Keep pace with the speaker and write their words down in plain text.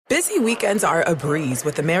Busy weekends are a breeze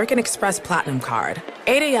with American Express Platinum Card.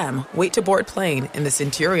 8 a.m., wait to board plane in the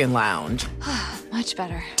Centurion Lounge. Much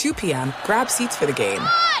better. 2 p.m., grab seats for the game. Come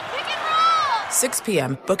on, pick and roll! 6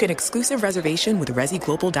 p.m., book an exclusive reservation with Resy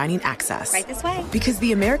Global Dining Access. Right this way. Because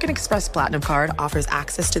the American Express Platinum Card offers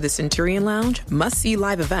access to the Centurion Lounge, must-see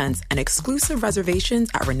live events, and exclusive reservations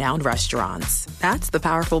at renowned restaurants. That's the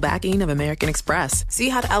powerful backing of American Express. See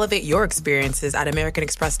how to elevate your experiences at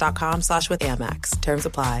americanexpress.com/withAmex. Terms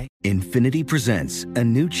apply. Infiniti presents a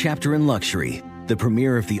new chapter in luxury, the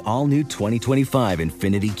premiere of the all-new 2025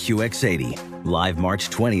 Infiniti QX80, live March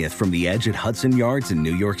 20th from the Edge at Hudson Yards in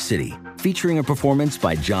New York City, featuring a performance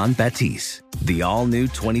by Jon Batiste. The all-new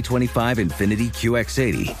 2025 Infiniti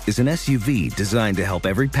QX80 is an SUV designed to help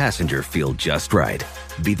every passenger feel just right.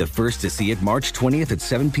 Be the first to see it March 20th at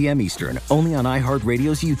 7 p.m. Eastern, only on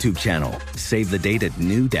iHeartRadio's YouTube channel. Save the date at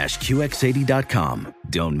new-QX80.com.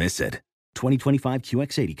 Don't miss it. 2025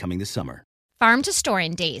 QX80 coming this summer. Farm to store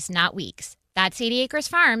in days, not weeks. That's 80 Acres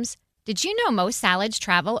Farms. Did you know most salads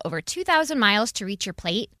travel over 2,000 miles to reach your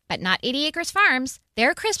plate? But not 80 Acres Farms.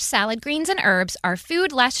 Their crisp salad greens and herbs are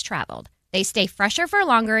food less traveled. They stay fresher for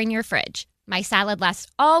longer in your fridge. My salad lasts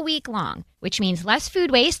all week long, which means less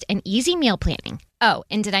food waste and easy meal planning. Oh,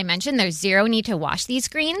 and did I mention there's zero need to wash these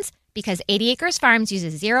greens? Because 80 Acres Farms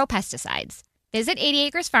uses zero pesticides. Visit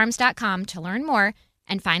 80acresfarms.com to learn more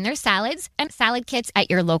and find their salads and salad kits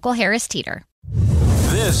at your local Harris Teeter.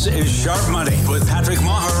 This is Sharp Money with Patrick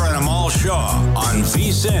Maher and Amal Shaw on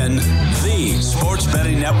VSiN, the Sports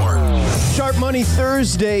Betting Network. Sharp Money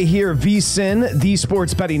Thursday here, VSiN, the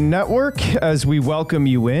Sports Betting Network, as we welcome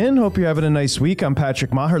you in. Hope you're having a nice week. I'm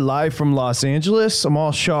Patrick Maher, live from Los Angeles.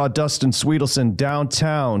 Amal Shaw, Dustin Sweetelson,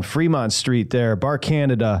 downtown, Fremont Street there, Bar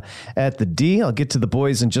Canada at the D. I'll get to the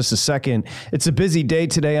boys in just a second. It's a busy day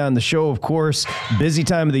today on the show, of course. Busy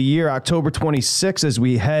time of the year, October 26th, as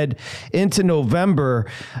we head into November.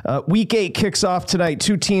 Week 8 kicks off tonight.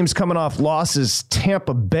 Two teams coming off losses.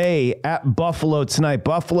 Tampa Bay at Buffalo tonight.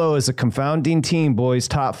 Buffalo is a confounding team, boys.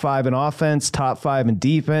 Top 5 in offense, top 5 in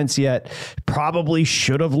defense, yet probably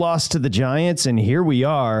should have lost to the Giants. And here we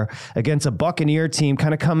are against a Buccaneer team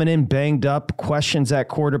kind of coming in banged up. Questions at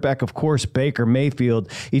quarterback, of course, Baker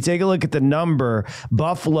Mayfield. You take a look at the number.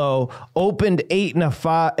 Buffalo opened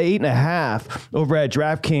 8.5 over at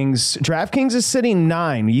DraftKings. DraftKings is sitting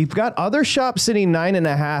 9. You've got other shops sitting 9.5,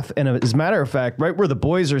 and as a matter of fact, right where the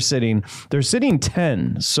boys are sitting, they're sitting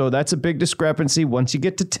 10. So that's a big discrepancy. Once you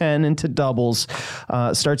get to 10 into doubles,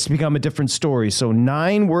 starts to become a different story. So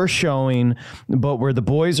 9 we're showing, but where the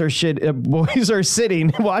boys are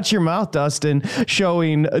sitting, watch your mouth, Dustin,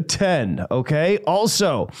 showing 10. Okay.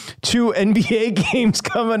 Also, 2 NBA games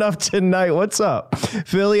coming up tonight. What's up?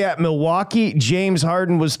 Philly at Milwaukee. James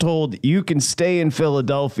Harden was told, you can stay in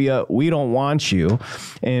Philadelphia. We don't want you.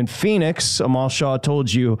 And Phoenix, Amal Shaw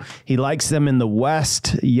told you he likes them in the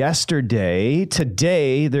West yesterday.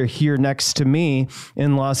 Today, they're here next to me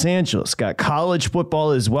in Los Angeles. Got college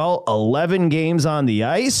football as well. 11 games on the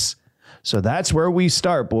ice. So that's where we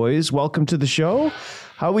start, boys. Welcome to the show.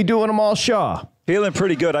 How we doing, Amal Shaw? Feeling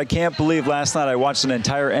pretty good. I can't believe last night I watched an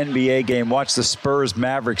entire NBA game, watched the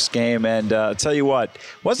Spurs-Mavericks game, and I'll tell you what,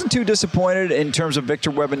 wasn't too disappointed in terms of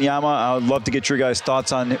Victor Wembanyama. I would love to get your guys'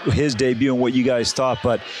 thoughts on his debut and what you guys thought,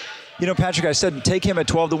 but you know, Patrick, I said take him at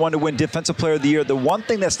 12-1 to win Defensive Player of the Year. The one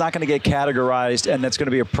thing that's not going to get categorized and that's going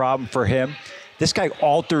to be a problem for him, this guy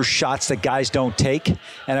alters shots that guys don't take,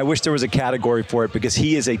 and I wish there was a category for it because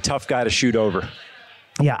he is a tough guy to shoot over.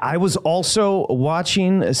 Yeah, I was also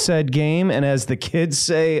watching said game, and as the kids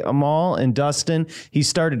say, Amal and Dustin, he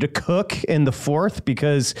started to cook in the fourth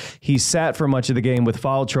because he sat for much of the game with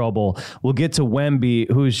foul trouble. We'll get to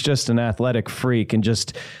Wemby, who's just an athletic freak and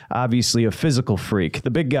just obviously a physical freak.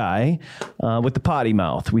 The big guy with the potty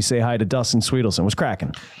mouth. We say hi to Dustin Sweetelson. What's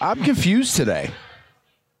cracking? I'm confused today.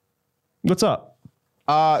 What's up?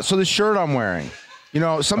 So the shirt I'm wearing, you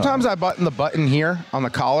know, sometimes I button the button here on the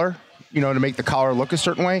collar, you know, to make the collar look a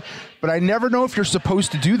certain way, but I never know if you're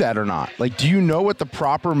supposed to do that or not. Like, do you know what the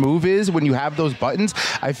proper move is when you have those buttons?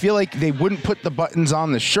 I feel like they wouldn't put the buttons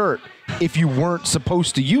on the shirt if you weren't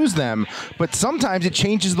supposed to use them, but sometimes it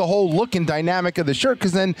changes the whole look and dynamic of the shirt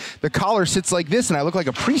because then the collar sits like this and I look like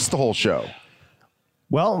a priest the whole show.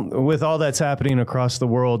 Well, with all that's happening across the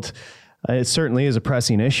world, it certainly is a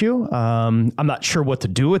pressing issue. I'm not sure what to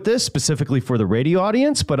do with this specifically for the radio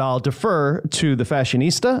audience, but I'll defer to the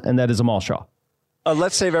fashionista, and that is Amal Shaw.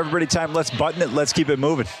 Let's save everybody time. Let's button it. Let's keep it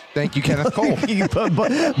moving. Thank you, Kenneth Cole.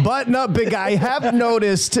 Button up, big guy. I have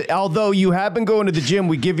noticed, although you have been going to the gym,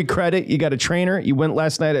 we give you credit. You got a trainer. You went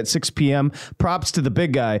last night at 6 p.m. Props to the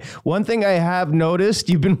big guy. One thing I have noticed,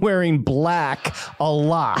 you've been wearing black a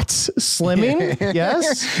lot. Slimming?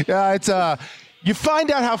 Yes? It's you find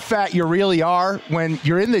out how fat you really are when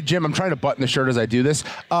you're in the gym. I'm trying to button the shirt as I do this.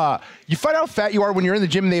 You find out how fat you are when you're in the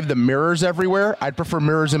gym and they have the mirrors everywhere. I'd prefer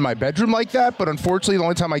mirrors in my bedroom like that, but unfortunately, the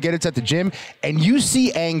only time I get it's at the gym. And you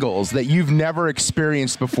see angles that you've never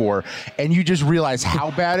experienced before, and you just realize how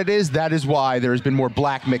bad it is. That is why there's been more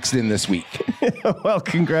black mixed in this week. Well,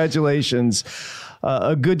 congratulations.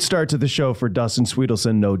 A good start to the show for Dustin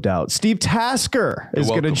Sweetelson, no doubt. Steve Tasker is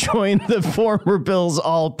going to join the former Bills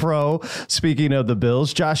All-Pro. Speaking of the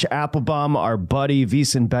Bills, Josh Applebaum, our buddy,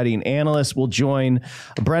 VSiN betting analyst, will join.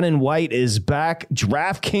 Brennan White is back.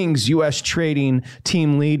 DraftKings U.S. trading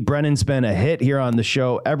team lead. Brennan's been a hit here on the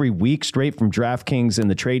show every week, straight from DraftKings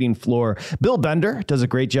and the trading floor. Bill Bender does a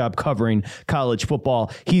great job covering college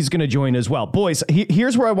football. He's going to join as well. Boys,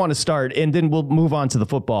 here's where I want to start, and then we'll move on to the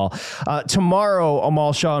football. Tomorrow,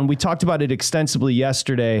 Amal Shaw, and we talked about it extensively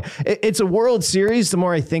yesterday. It's a World Series. The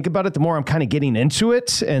more I think about it, the more I'm kind of getting into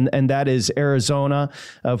it, and that is Arizona,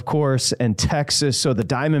 of course, and Texas. So the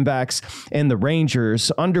Diamondbacks and the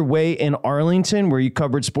Rangers underway in Arlington, where you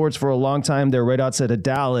covered sports for a long time. They're right outside of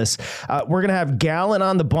Dallas. We're going to have Gallen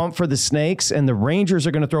on the bump for the Snakes, and the Rangers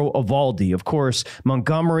are going to throw Eovaldi. Of course,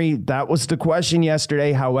 Montgomery, that was the question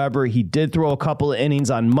yesterday. However, he did throw a couple of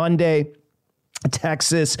innings on Monday.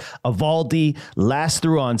 Texas, Eovaldi last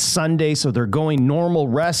through on Sunday, so they're going normal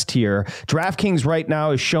rest here. DraftKings right now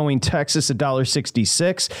is showing Texas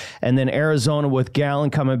 $1.66, and then Arizona with Gallen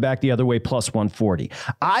coming back the other way plus 140.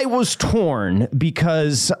 I was torn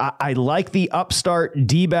because I like the upstart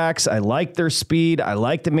D-backs. I like their speed. I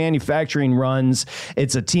like the manufacturing runs.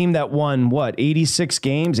 It's a team that won, 86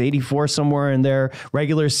 games, 84 somewhere in their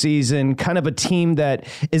regular season, kind of a team that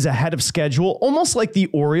is ahead of schedule, almost like the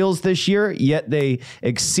Orioles this year, yet they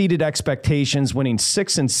exceeded expectations, winning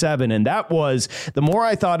 6 and 7. And that was, the more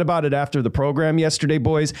I thought about it after the program yesterday,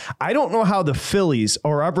 boys, I don't know how the Phillies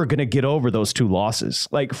are ever going to get over those 2 losses.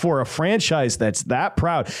 Like, for a franchise that's that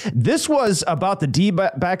proud. This was about the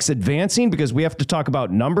D-backs advancing, because we have to talk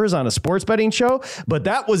about numbers on a sports betting show, but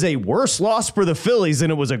that was a worse loss for the Phillies,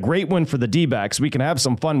 and it was a great win for the D-backs. We can have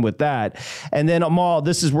some fun with that. And then, Amal,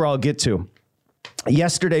 this is where I'll get to.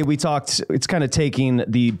 Yesterday, we talked, it's kind of taking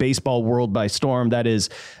the baseball world by storm. That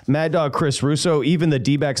is Mad Dog Chris Russo. Even the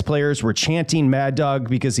D-backs players were chanting Mad Dog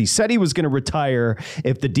because he said he was going to retire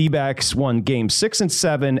if the D-backs won game 6 and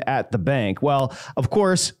 7 at the bank. Well, of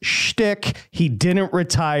course, shtick, he didn't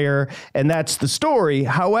retire, and that's the story.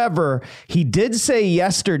 However, he did say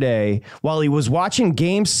yesterday, while he was watching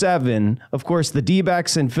game 7, of course, the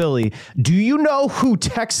D-backs in Philly, do you know who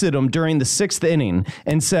texted him during the 6th inning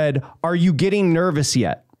and said, "Are you getting nervous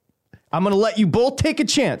yet?" I'm going to let you both take a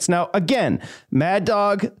chance. Now, again, Mad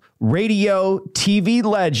Dog, radio, TV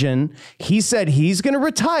legend, he said he's going to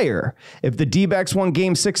retire if the D-backs won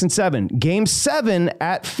game 6 and 7. Game 7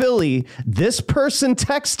 at Philly, this person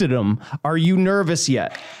texted him, "Are you nervous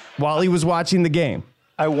yet?" while he was watching the game.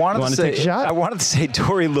 I wanted to say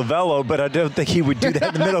Torey Lovello, but I don't think he would do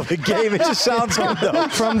that in the middle of the game. It just sounds good, though.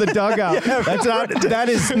 From the dugout. Yeah, that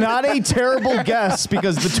is not a terrible guess,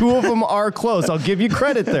 because the 2 of them are close. I'll give you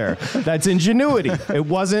credit there. That's ingenuity. It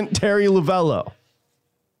wasn't Terry Lovello.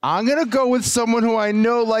 I'm going to go with someone who I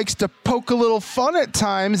know likes to poke a little fun at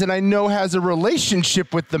times, and I know has a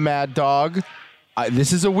relationship with the Mad Dog.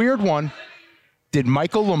 This is a weird one. Did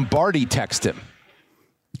Michael Lombardi text him?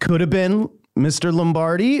 Could have been Mr.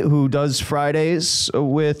 Lombardi, who does Fridays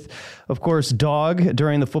with, of course, Dog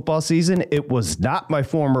during the football season. It was not my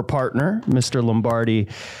former partner, Mr. Lombardi.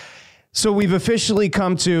 So we've officially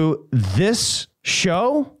come to, this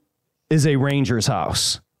show is a Rangers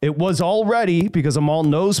house. It was already, because Amal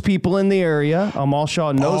knows people in the area. Amal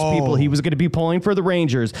Shaw knows people. He was going to be pulling for the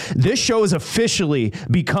Rangers. This show has officially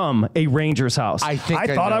become a Rangers house. I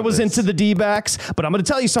thought I was into the D-backs, but I'm going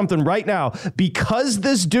to tell you something right now. Because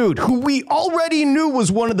this dude, who we already knew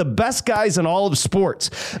was one of the best guys in all of sports,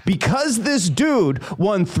 because this dude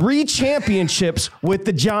won 3 championships with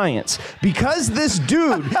the Giants, because this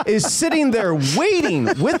dude is sitting there waiting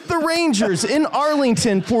with the Rangers in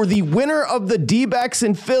Arlington for the winner of the D-backs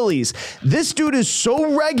and Phillies. This dude is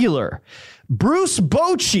so regular. Bruce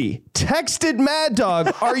Bochy texted Mad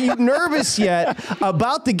Dog, are you nervous yet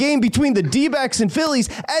about the game between the D-backs and Phillies,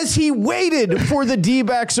 as he waited for the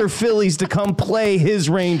D-backs or Phillies to come play his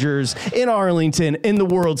Rangers in Arlington in the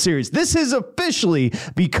World Series. This has officially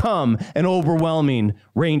become an overwhelming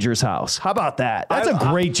Rangers house. How about that? That's a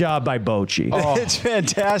great job by Bochy. Oh. It's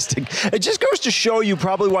fantastic. It just goes to show you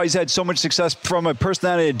probably why he's had so much success from a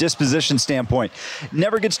personality and disposition standpoint.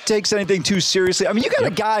 Never takes anything too seriously. I mean, you got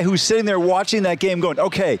a guy who's sitting there watching that game going,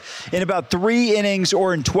 okay, in about 3 innings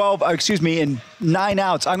or in 9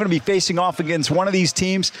 outs, I'm going to be facing off against one of these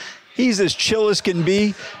teams. He's as chill as can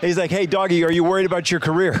be. He's like, hey, doggy, are you worried about your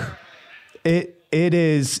career? It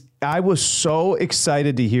is. I was so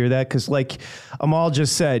excited to hear that because, like Amal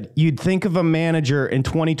just said, you'd think of a manager in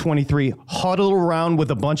 2023 huddled around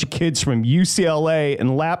with a bunch of kids from UCLA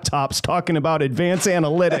and laptops talking about advanced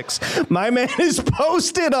analytics. My man is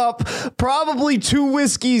posted up, probably 2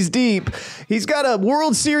 whiskeys deep. He's got a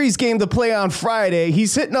World Series game to play on Friday.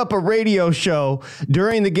 He's hitting up a radio show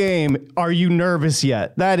during the game. Are you nervous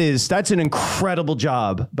yet? That's an incredible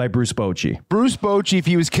job by Bruce Bochy. Bruce Bochy, if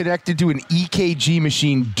he was connected to an EKG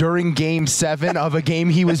machine during Game 7 of a game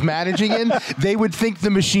he was managing in, they would think the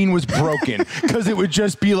machine was broken because it would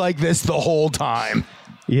just be like this the whole time.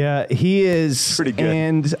 Yeah, he is pretty good.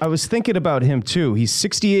 And I was thinking about him too. He's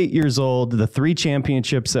 68 years old, the 3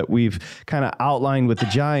 championships that we've kind of outlined with the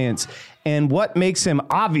Giants. And what makes him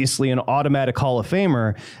obviously an automatic Hall of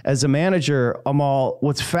Famer as a manager, Amal,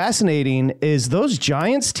 what's fascinating is those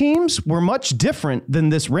Giants teams were much different than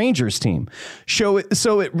this Rangers team. So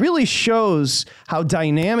it really shows how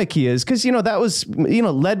dynamic he is because, that was,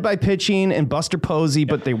 led by pitching and Buster Posey,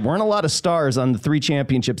 but they weren't a lot of stars on the 3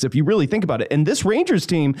 championships if you really think about it. And this Rangers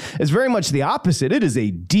team is very much the opposite. It is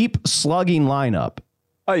a deep slugging lineup.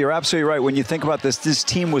 Oh, you're absolutely right. When you think about this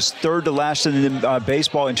team was 3rd to last in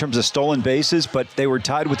baseball in terms of stolen bases, but they were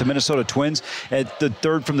tied with the Minnesota Twins at the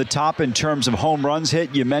 3rd from the top in terms of home runs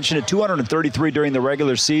hit. You mentioned it, 233 during the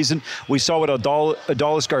regular season. We saw what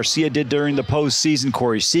Adolis Garcia did during the postseason,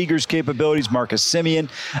 Corey Seager's capabilities, Marcus Semien.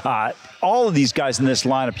 All of these guys in this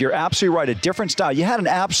lineup, you're absolutely right. A different style. You had an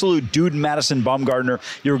absolute dude, Madison Bumgarner.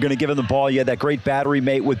 You were going to give him the ball. You had that great battery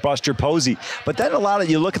mate with Buster Posey. But then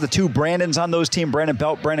you look at the 2 Brandons on those teams, Brandon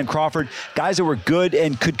Belt, Brandon Crawford, guys that were good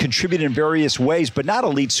and could contribute in various ways, but not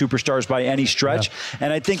elite superstars by any stretch. Yeah.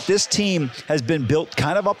 And I think this team has been built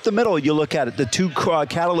kind of up the middle. You look at it, the 2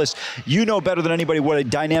 catalysts, you know better than anybody what a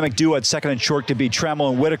dynamic duo at second and short could be,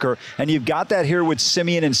 Trammell and Whitaker. And you've got that here with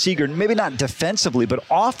Semien and Seager, maybe not defensively, but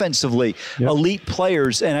offensively. Yep. Elite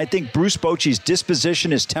players, and I think Bruce Bochy's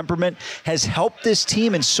disposition, his temperament, has helped this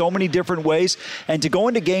team in so many different ways. And to go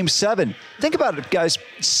into Game 7, think about it, guys,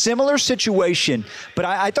 similar situation, but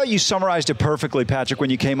I thought you summarized it perfectly, Patrick, when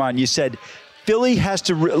you came on. You said, Philly has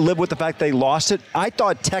to live with the fact they lost it. I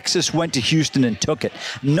thought Texas went to Houston and took it.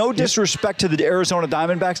 No disrespect to the Arizona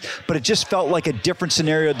Diamondbacks, but it just felt like a different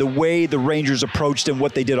scenario, the way the Rangers approached and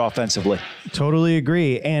what they did offensively. Totally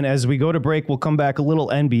agree. And as we go to break, we'll come back a little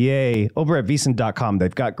NBA over at VSiN.com.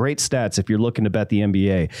 They've got great stats if you're looking to bet the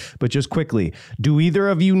NBA. But just quickly, do either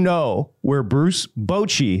of you know where Bruce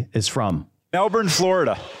Bochy is from? Melbourne,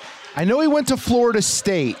 Florida. I know he went to Florida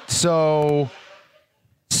State, so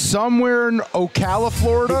somewhere in Ocala,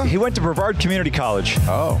 Florida? He went to Brevard Community College.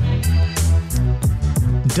 Oh.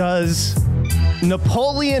 Does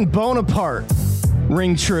Napoleon Bonaparte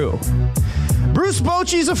ring true? Bruce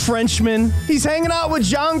Bochy's a Frenchman. He's hanging out with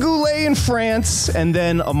Jean Goulet in France. And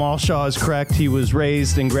then Amal Shaw is correct. He was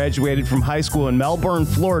raised and graduated from high school in Melbourne,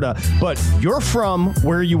 Florida. But you're from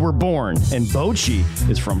where you were born, and Bochy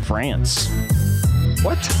is from France.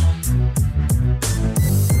 What?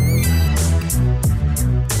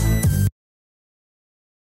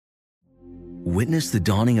 Witness the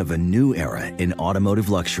dawning of a new era in automotive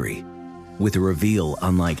luxury with a reveal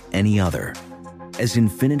unlike any other as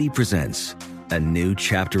Infiniti presents a new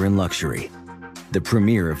chapter in luxury, the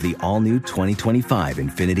premiere of the all-new 2025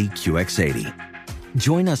 Infiniti QX80.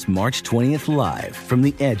 Join us March 20th live from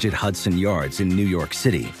the Edge at Hudson Yards in New York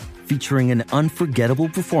City, featuring an unforgettable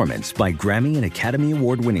performance by Grammy and Academy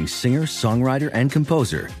Award-winning singer, songwriter, and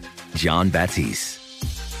composer, Jon Batiste.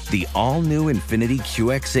 The all-new Infiniti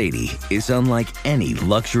QX80 is unlike any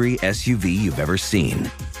luxury SUV you've ever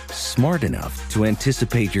seen. Smart enough to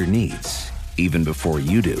anticipate your needs, even before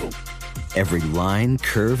you do. Every line,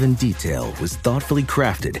 curve, and detail was thoughtfully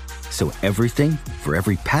crafted, so everything for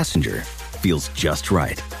every passenger feels just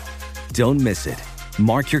right. Don't miss it.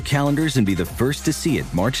 Mark your calendars and be the first to see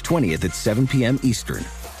it March 20th at 7 p.m. Eastern,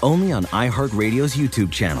 only on iHeartRadio's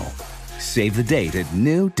YouTube channel. Save the date at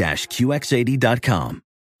new-QX80.com.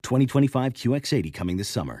 2025 QX80 coming this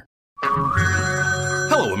summer.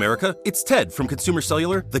 Hello, America. It's Ted from Consumer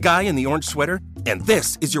Cellular, the guy in the orange sweater, and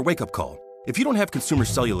this is your wake-up call. If you don't have Consumer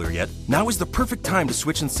Cellular yet, now is the perfect time to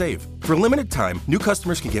switch and save. For a limited time, new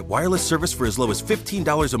customers can get wireless service for as low as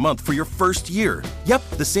 $15 a month for your first year. Yep,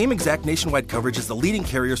 the same exact nationwide coverage as the leading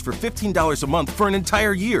carriers for $15 a month for an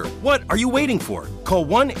entire year. What are you waiting for? Call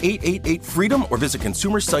 1-888-FREEDOM or visit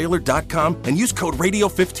consumercellular.com and use code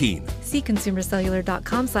RADIO15. See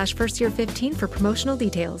consumercellular.com/firstyear15 for promotional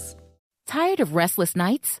details. Tired of restless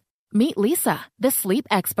nights? Meet Leesa, the sleep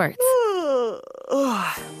experts.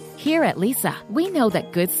 Here at Leesa, we know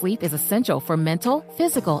that good sleep is essential for mental,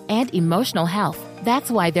 physical, and emotional health.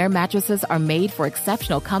 That's why their mattresses are made for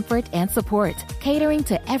exceptional comfort and support, catering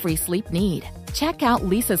to every sleep need. Check out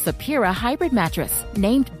Leesa's Sapira Hybrid Mattress,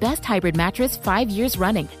 named Best Hybrid Mattress 5 years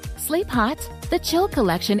running. Sleep hot? The Chill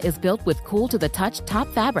Collection is built with cool-to-the-touch top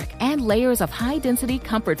fabric and layers of high-density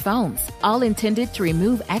comfort foams, all intended to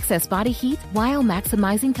remove excess body heat while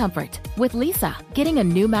maximizing comfort. With Leesa, getting a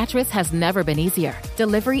new mattress has never been easier.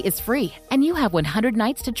 Delivery is free, and you have 100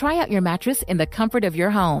 nights to try out your mattress in the comfort of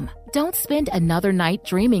your home. Don't spend another night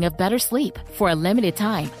dreaming of better sleep. For a limited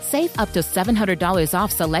time, save up to $700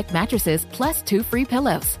 off select mattresses plus 2 free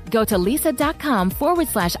pillows. Go to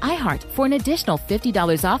leesa.com/iHeart for an additional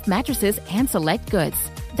 $50 off mattresses and select goods.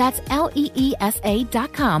 That's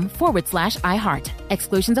LEESA.com/iHeart.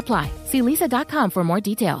 Exclusions apply. See leesa.com for more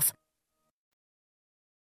details.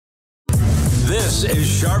 This is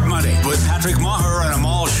Sharp Money with Patrick Maher and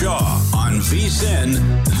Amal Shaw on VSiN,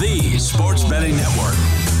 the Sports Betting Network.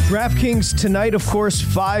 DraftKings tonight, of course,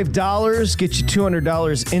 $5. Get you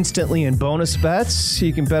 $200 instantly in bonus bets.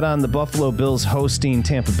 You can bet on the Buffalo Bills hosting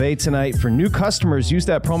Tampa Bay tonight. For new customers, use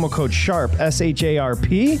that promo code SHARP,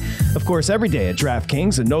 SHARP. Of course, every day at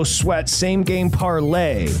DraftKings, a no-sweat, same-game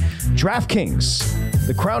parlay. DraftKings,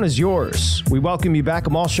 the crown is yours. We welcome you back.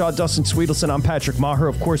 Amal Shaw, Dustin Sweetelson. I'm Patrick Maher.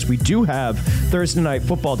 Of course, we do have Thursday Night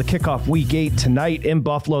Football to kick off Week 8 tonight in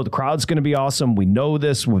Buffalo. The crowd's going to be awesome. We know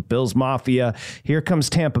this with Bills Mafia. Here comes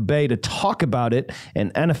Tampa Bay to talk about it.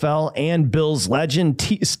 And NFL and Bills legend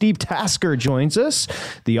Steve Tasker joins us,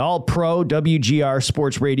 the all-pro WGR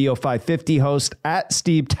Sports Radio 550 host at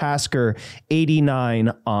Steve Tasker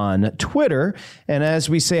 89 on Twitter. And as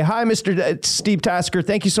we say, hi, Mr. Steve Tasker,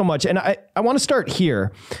 thank you so much. And I want to start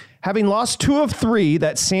here. Having lost 2 of 3,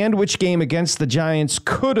 that sandwich game against the Giants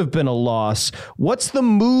could have been a loss. What's the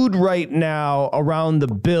mood right now around the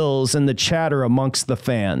Bills and the chatter amongst the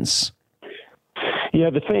fans? Yeah,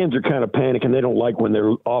 the fans are kind of panicking. They don't like when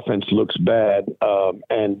their offense looks bad.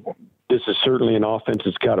 And this is certainly an offense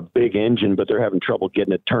that's got a big engine, but they're having trouble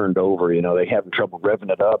getting it turned over. You know, they're having trouble revving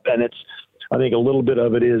it up. And I think a little bit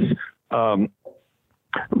of it is,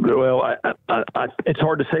 it's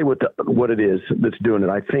hard to say what it is that's doing it.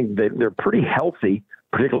 I think they're pretty healthy,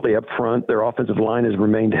 particularly up front. Their offensive line has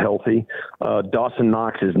remained healthy. Dawson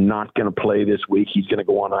Knox is not going to play this week. He's going to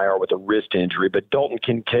go on IR with a wrist injury. But Dalton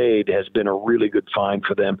Kincaid has been a really good find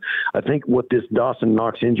for them. I think what this Dawson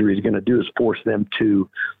Knox injury is going to do is force them to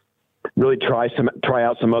really try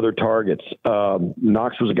out some other targets.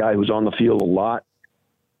 Knox was a guy who was on the field a lot.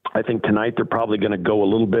 I think tonight they're probably going to go a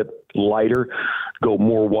little bit lighter, go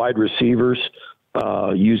more wide receivers,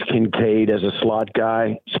 use Kincaid as a slot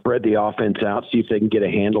guy, spread the offense out, see if they can get a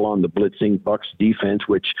handle on the blitzing Bucs defense,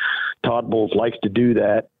 which Todd Bowles likes to do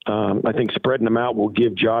that. I think spreading them out will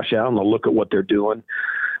give Josh Allen a look at what they're doing.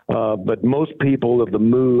 But most people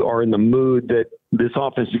are in the mood that this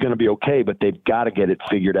offense is going to be okay, but they've got to get it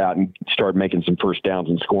figured out and start making some first downs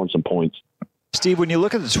and scoring some points. Steve, when you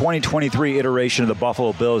look at the 2023 iteration of the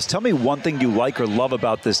Buffalo Bills, tell me one thing you like or love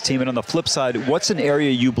about this team. And on the flip side, what's an area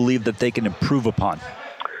you believe that they can improve upon?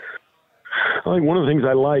 I think one of the things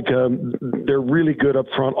I like, they're really good up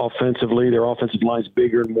front offensively. Their offensive line's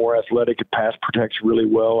bigger and more athletic. It pass protects really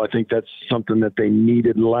well. I think that's something that they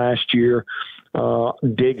needed last year.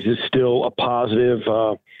 Diggs is still a positive.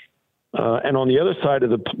 And on the other side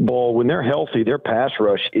of the ball, when they're healthy, their pass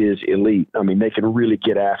rush is elite. I mean, they can really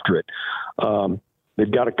get after it.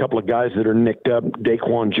 They've got a couple of guys that are nicked up.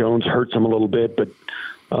 Daquan Jones hurts them a little bit, but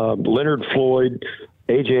Leonard Floyd,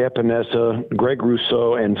 A.J. Epinesa, Greg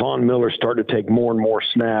Rousseau, and Von Miller start to take more and more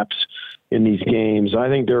snaps in these games. I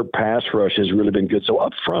think their pass rush has really been good. So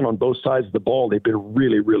up front on both sides of the ball, they've been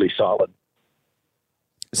really, really solid.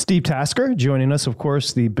 Steve Tasker joining us, of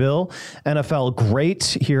course, the Bill NFL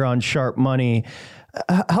great here on Sharp Money.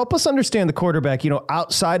 Help us understand the quarterback. You know,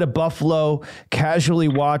 outside of Buffalo, casually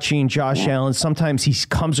watching Josh Allen, sometimes he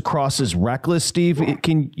comes across as reckless. Steve,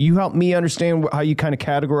 can you help me understand how you kind of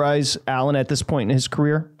categorize Allen at this point in his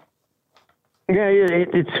career? Yeah,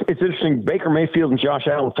 it's interesting. Baker Mayfield and Josh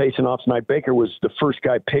Allen facing off tonight. Baker was the first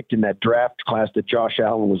guy picked in that draft class that Josh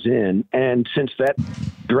Allen was in. And since that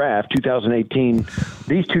draft, 2018,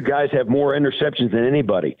 these two guys have more interceptions than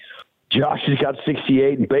anybody. Josh has got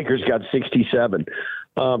 68 and Baker's got 67.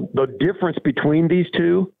 The difference between these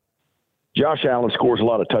two, Josh Allen scores a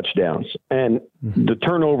lot of touchdowns. And the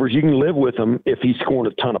turnovers, you can live with them if he's scoring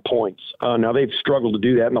a ton of points. Now, they've struggled to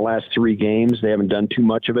do that in the last 3 games. They haven't done too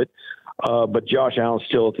much of it. But Josh Allen's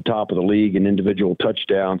still at the top of the league in individual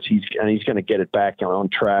touchdowns. He's going to get it back on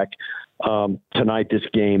track. Tonight, this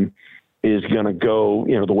game is going to go,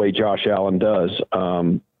 the way Josh Allen does.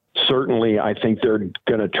 Certainly, I think they're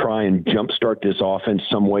going to try and jumpstart this offense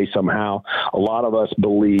some way, somehow. A lot of us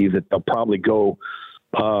believe that they'll probably go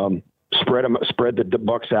spread the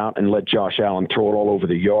Bucs out and let Josh Allen throw it all over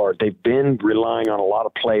the yard. They've been relying on a lot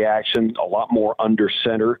of play action, a lot more under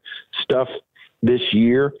center stuff this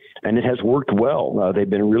year, and it has worked well. They've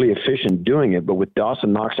been really efficient doing it, but with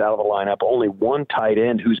Dawson Knox out of the lineup, only one tight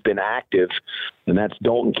end who's been active, and that's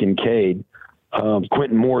Dalton Kincaid.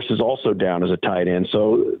 Quentin Morris is also down as a tight end,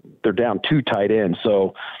 so they're down 2 tight ends.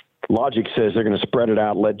 So logic says they're going to spread it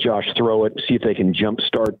out, let Josh throw it, see if they can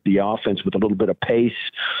jumpstart the offense with a little bit of pace,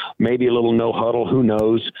 maybe a little no huddle, who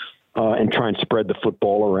knows, and try and spread the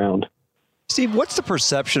football around. Steve, what's the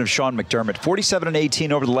perception of Sean McDermott?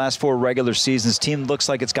 47-18 over the last 4 regular seasons. Team looks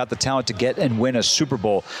like it's got the talent to get and win a Super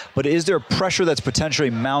Bowl. But is there pressure that's potentially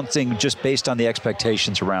mounting just based on the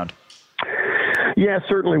expectations around? Yeah,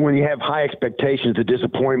 certainly when you have high expectations, the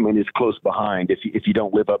disappointment is close behind if you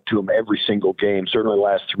don't live up to them every single game. Certainly the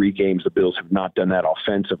last 3 games, the Bills have not done that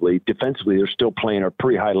offensively. Defensively, they're still playing at a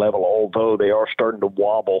pretty high level, although they are starting to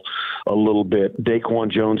wobble a little bit.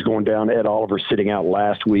 Daquan Jones going down, Ed Oliver sitting out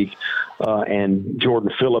last week, and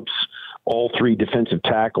Jordan Phillips, all 3 defensive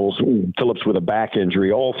tackles, Phillips with a back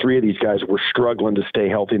injury. All 3 of these guys were struggling to stay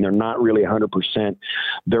healthy, and they're not really 100%.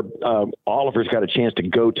 Oliver's got a chance to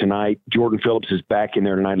go tonight. Jordan Phillips is back in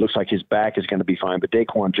there tonight. Looks like his back is going to be fine, but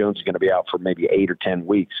Daquan Jones is going to be out for maybe 8 or 10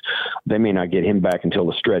 weeks. They may not get him back until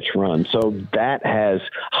the stretch run. So that has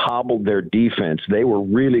hobbled their defense. They were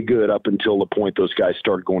really good up until the point those guys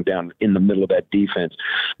started going down in the middle of that defense.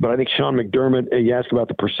 But I think Sean McDermott, you asked about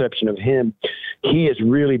the perception of him, he has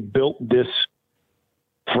really built this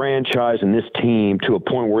franchise and this team to a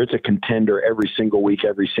point where it's a contender every single week,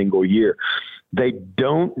 every single year. They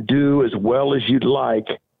don't do as well as you'd like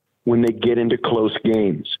when they get into close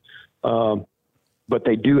games. But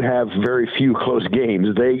they do have very few close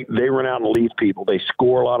games. They run out and leave people. They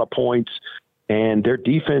score a lot of points, and their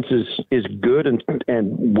defense is good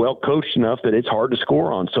and well coached enough that it's hard to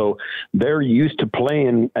score on. So they're used to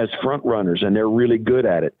playing as front runners, and they're really good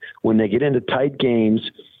at it. When they get into tight games,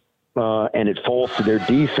 and it falls to their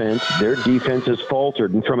defense has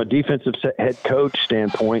faltered. And from a defensive head coach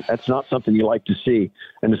standpoint, that's not something you like to see.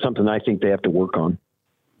 And it's something I think they have to work on.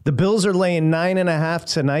 The Bills are laying 9.5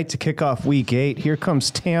 tonight to kick off Week 8. Here comes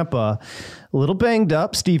Tampa, a little banged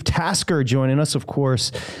up. Steve Tasker joining us, of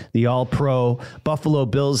course, the All-Pro Buffalo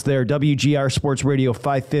Bills there, WGR Sports Radio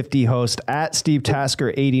 550 host at Steve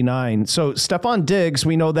Tasker 89. So Stephon Diggs,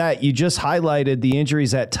 we know that you just highlighted the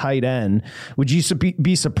injuries at tight end. Would you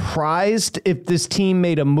be surprised if this team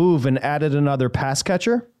made a move and added another pass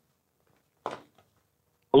catcher?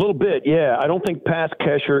 A little bit, yeah. I don't think pass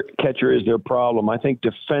catcher is their problem. I think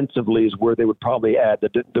defensively is where they would probably add.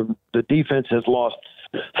 The defense has lost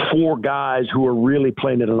 4 guys who are really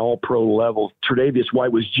playing at an all-pro level. Tre'Davious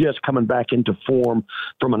White was just coming back into form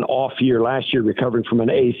from an off year last year, recovering from an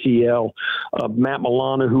ACL. Matt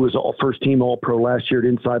Milano, who was first-team all-pro last year at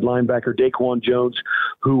inside linebacker. Daquan Jones,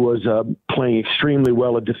 who was playing extremely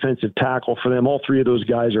well at defensive tackle for them. All 3 of those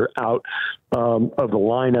guys are out of the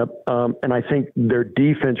lineup. And I think their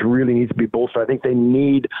defense really needs to be bolstered. I think they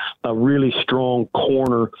need a really strong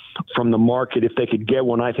corner from the market. If they could get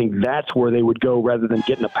one, I think that's where they would go rather than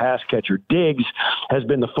getting a pass catcher. Diggs has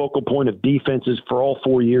been the focal point of defenses for all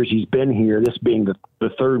 4 years he's been here, this being the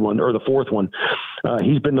third one or the fourth one.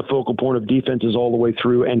 He's been the focal point of defenses all the way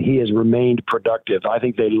through, and he has remained productive. I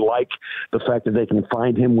think they like the fact that they can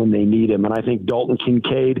find him when they need him. And I think Dalton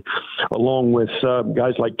Kincaid, along with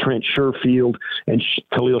guys like Trent Sherfield and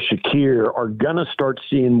Khalil Shakir, are going to start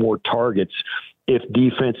seeing more targets if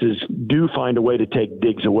defenses do find a way to take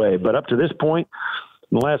Diggs away. But up to this point,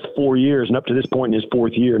 in the last 4 years, and up to this point in his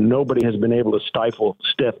 4th year, nobody has been able to stifle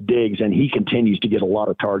Steph Diggs, and he continues to get a lot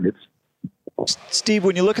of targets. Steve,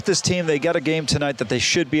 when you look at this team, they got a game tonight that they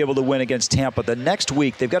should be able to win against Tampa. The next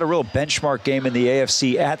week, they've got a real benchmark game in the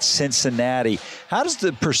AFC at Cincinnati. How does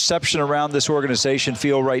the perception around this organization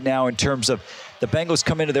feel right now in terms of the Bengals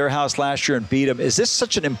come into their house last year and beat them? Is this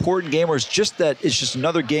such an important game, or is just that it's just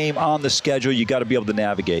another game on the schedule you got to be able to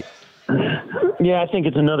navigate? Yeah, I think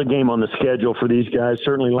it's another game on the schedule for these guys.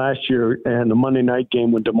 Certainly last year and the Monday night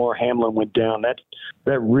game when Damar Hamlin went down,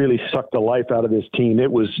 that really sucked the life out of this team.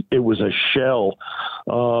 It was a shell.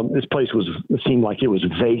 This place seemed like it was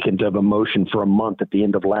vacant of emotion for a month at the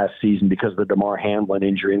end of last season because of the Damar Hamlin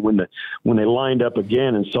injury. And when they lined up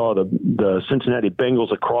again and saw the Cincinnati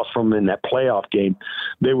Bengals across from them in that playoff game,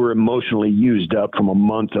 they were emotionally used up from a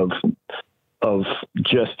month of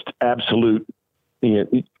just absolute.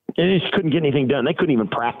 They just couldn't get anything done. They couldn't even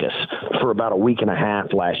practice for about a week and a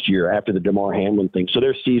half last year after the Damar Hamlin thing. So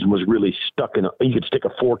their season was really stuck you could stick a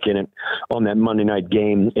fork in it on that Monday night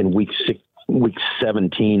game in week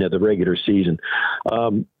 17 of the regular season.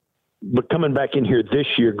 But coming back in here this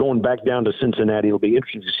year, going back down to Cincinnati, it'll be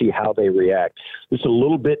interesting to see how they react. It's a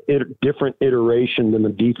little bit different iteration than the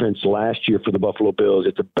defense last year for the Buffalo Bills.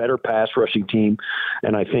 It's a better pass rushing team.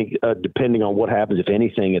 And I think depending on what happens, if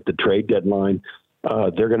anything, at the trade deadline,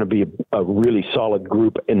 they're going to be a really solid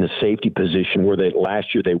group in the safety position where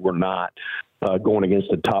last year they were not going against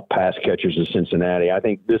the top pass catchers of Cincinnati. I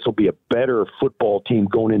think this will be a better football team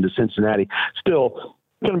going into Cincinnati. Still,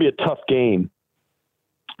 it's going to be a tough game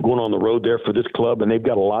going on the road there for this club, and they've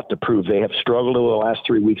got a lot to prove. They have struggled over the last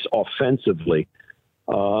 3 weeks offensively,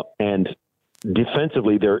 and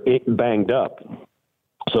defensively they're banged up.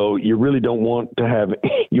 So you really don't want to have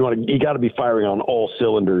you got to be firing on all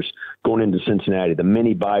cylinders going into Cincinnati. The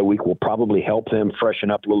mini bye week will probably help them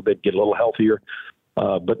freshen up a little bit, get a little healthier.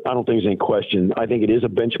 But I don't think there's any question. I think it is a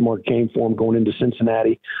benchmark game for them going into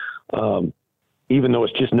Cincinnati. Even though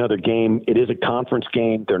it's just another game, it is a conference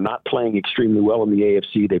game. They're not playing extremely well in the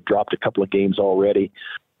AFC. They've dropped a couple of games already.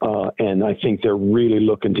 And I think they're really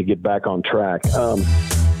looking to get back on track.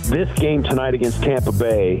 This game tonight against Tampa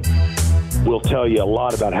Bay will tell you a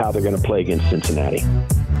lot about how they're going to play against Cincinnati.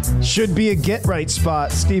 Should be a get-right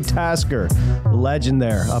spot. Steve Tasker, legend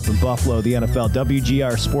there up in Buffalo, the NFL.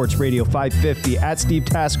 WGR Sports Radio 550 at Steve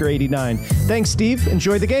Tasker 89. Thanks, Steve.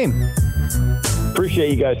 Enjoy the game. Appreciate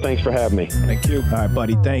you guys. Thanks for having me. Thank you. All right,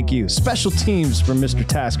 buddy. Thank you. Special teams from Mr.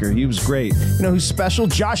 Tasker. He was great. You know who's special?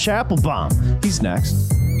 Josh Applebaum. He's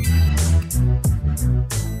next.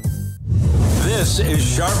 This is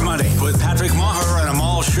Sharp Money with Patrick Maher and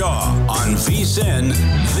Amal Shaw on VSiN,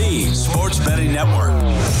 the Sports Betting Network.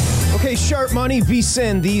 Okay, Sharp Money,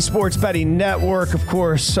 VSiN, the Sports Betting Network. Of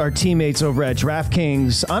course, our teammates over at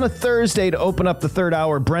DraftKings. On a Thursday to open up the third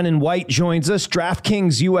hour, Brennan White joins us,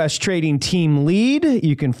 DraftKings U.S. Trading Team Lead.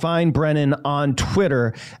 You can find Brennan on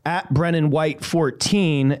Twitter at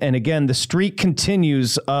BrennanWhite14. And again, the streak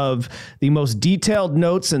continues of the most detailed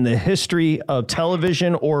notes in the history of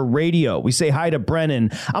television or radio. We say hi to Brennan.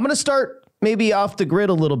 I'm going to start maybe off the grid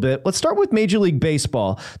a little bit. Let's start with Major League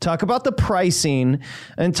Baseball. Talk about the pricing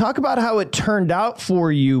and talk about how it turned out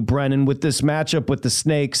for you, Brennan, with this matchup with the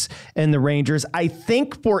Snakes and the Rangers. I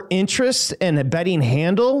think for interest and a betting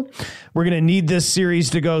handle, we're going to need this series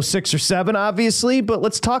to go 6 or 7, obviously, but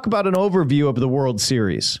let's talk about an overview of the World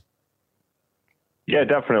Series. Yeah,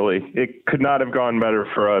 definitely. It could not have gone better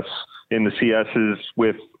for us in the CSs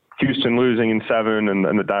with Houston losing in 7 and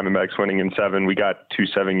the Diamondbacks winning in 7. We got 2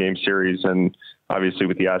 7-game series, and obviously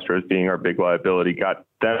with the Astros being our big liability, got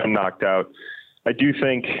them knocked out. I do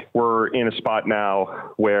think we're in a spot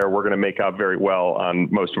now where we're going to make out very well on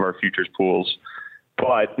most of our futures pools.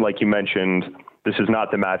 But like you mentioned, this is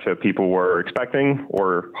not the matchup people were expecting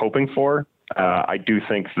or hoping for. I do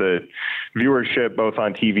think that viewership, both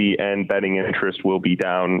on TV and betting interest, will be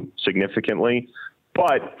down significantly.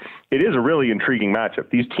 But it is a really intriguing matchup.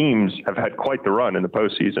 These teams have had quite the run in the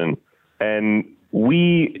postseason, and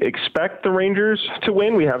we expect the Rangers to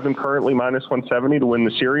win. We have them currently minus 170 to win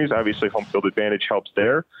the series. Obviously, home field advantage helps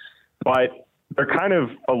there, but they're kind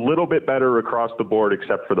of a little bit better across the board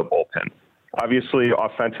except for the bullpen. Obviously,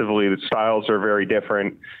 offensively, the styles are very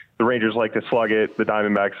different. The Rangers like to slug it. The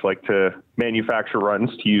Diamondbacks like to manufacture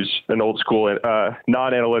runs, to use an old school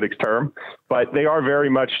non-analytics term. But they are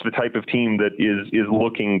very much the type of team that is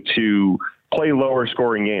looking to play lower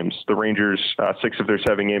scoring games. The Rangers, 6 of their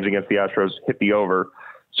 7 games against the Astros hit the over.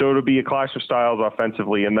 So it'll be a clash of styles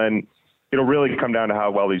offensively. And then it'll really come down to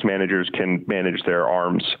how well these managers can manage their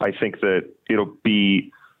arms. I think that it'll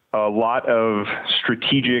be a lot of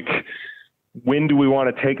strategic. When do we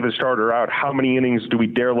want to take the starter out? How many innings do we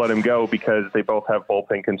dare let him go? Because they both have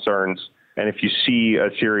bullpen concerns. And if you see a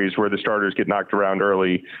series where the starters get knocked around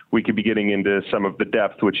early, we could be getting into some of the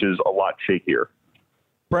depth, which is a lot shakier.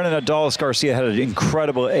 Brendan Adolis Garcia had an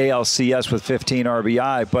incredible ALCS with 15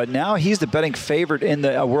 RBI, but now he's the betting favorite in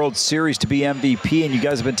the World Series to be MVP, and you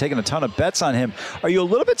guys have been taking a ton of bets on him. Are you a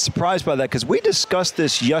little bit surprised by that? Because we discussed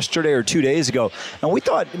this yesterday or 2 days ago, and we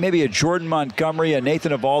thought maybe a Jordan Montgomery, a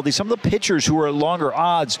Nathan Eovaldi, some of the pitchers who are at longer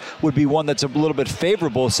odds would be one that's a little bit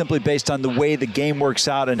favorable simply based on the way the game works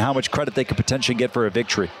out and how much credit they could potentially get for a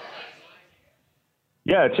victory.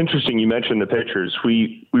 Yeah, it's interesting you mentioned the pitchers.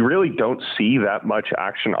 We really don't see that much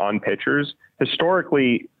action on pitchers.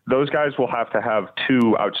 Historically, those guys will have to have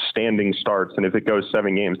 2 outstanding starts, and if it goes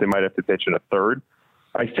 7 games, they might have to pitch in a third.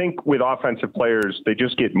 I think with offensive players, they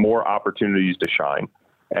just get more opportunities to shine.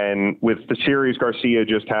 And with the series Garcia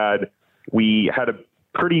just had, we had a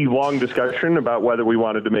pretty long discussion about whether we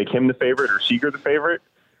wanted to make him the favorite or Seager the favorite.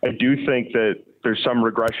 I do think that there's some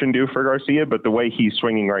regression due for Garcia, but the way he's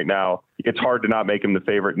swinging right now, it's hard to not make him the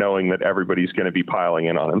favorite knowing that everybody's going to be piling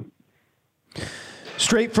in on him.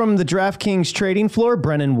 Straight from the DraftKings trading floor,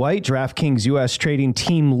 Brennan White, DraftKings U.S. trading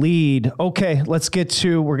team lead. Okay,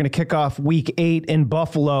 we're going to kick off week 8 in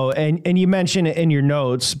Buffalo. And you mentioned it in your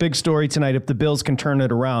notes, big story tonight if the Bills can turn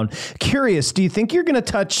it around. Curious, do you think you're going to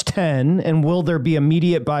touch 10 and will there be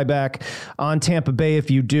immediate buyback on Tampa Bay if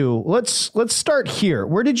you do? Let's start here.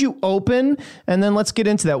 Where did you open? And then let's get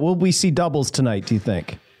into that. Will we see doubles tonight, do you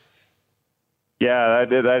think? Yeah,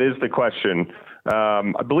 that is the question.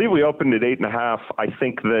 I believe we opened at 8.5. I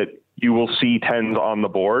think that you will see 10s on the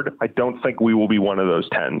board. I don't think we will be one of those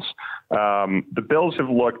 10s. The Bills have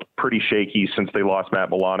looked pretty shaky since they lost Matt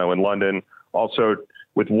Milano in London. Also,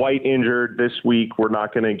 with White injured this week, we're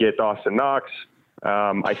not going to get Dawson Knox.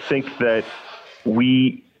 I think that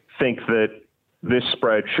we think that this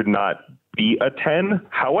spread should not be a 10.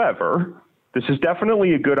 However, this is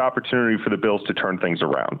definitely a good opportunity for the Bills to turn things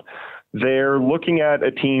around. They're looking at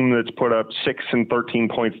a team that's put up 6 and 13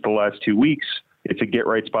 points the last 2 weeks. It's a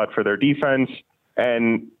get-right spot for their defense,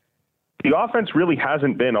 and the offense really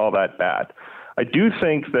hasn't been all that bad. I do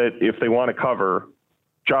think that if they want to cover,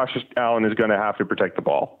 Josh Allen is going to have to protect the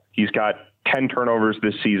ball. He's got 10 turnovers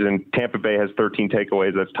this season. Tampa Bay has 13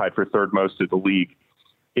 takeaways. That's tied for third most of the league.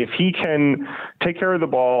 If he can take care of the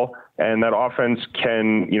ball and that offense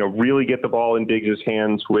can, really get the ball in Diggs'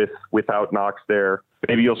 hands without Knox there,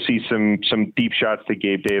 maybe you'll see some deep shots to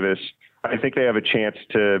Gabe Davis. I think they have a chance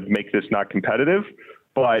to make this not competitive.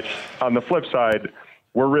 But on the flip side,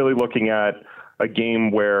 we're really looking at a game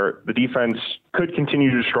where the defense could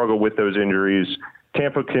continue to struggle with those injuries.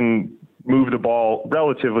 Tampa can move the ball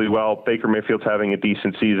relatively well. Baker Mayfield's having a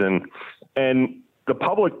decent season. And the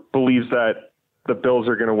public believes that the Bills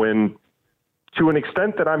are going to win to an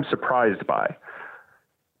extent that I'm surprised by.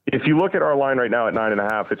 If you look at our line right now at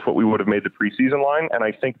 9.5, it's what we would have made the preseason line. And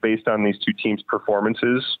I think based on these two teams'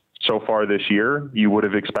 performances so far this year, you would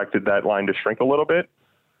have expected that line to shrink a little bit.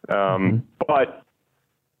 But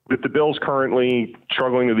with the Bills currently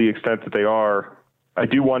struggling to the extent that they are, I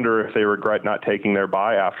do wonder if they regret not taking their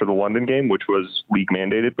bye after the London game, which was league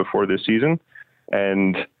mandated before this season.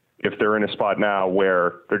 And if they're in a spot now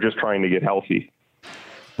where they're just trying to get healthy.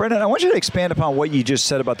 Brendan, I want you to expand upon what you just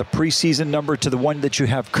said about the preseason number to the one that you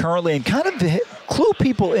have currently and kind of clue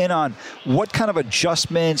people in on what kind of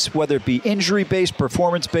adjustments, whether it be injury-based,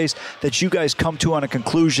 performance-based, that you guys come to on a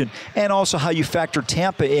conclusion, and also how you factor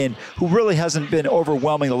Tampa in, who really hasn't been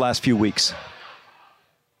overwhelming the last few weeks.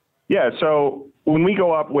 Yeah, so when we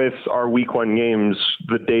go up with our week 1 games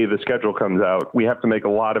the day the schedule comes out, we have to make a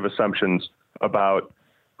lot of assumptions about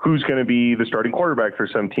who's going to be the starting quarterback for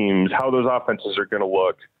some teams, how those offenses are going to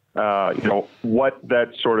look, what that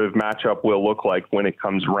sort of matchup will look like when it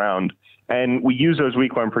comes around. And we use those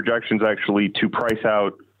week 1 projections actually to price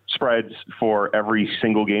out spreads for every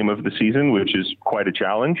single game of the season, which is quite a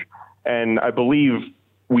challenge. And I believe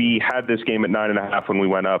we had this game at 9.5 when we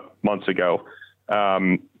went up months ago.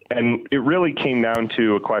 And it really came down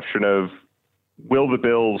to a question of, will the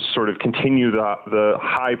Bills sort of continue the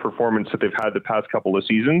high performance that they've had the past couple of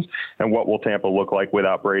seasons? And what will Tampa look like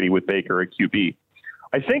without Brady, with Baker at QB?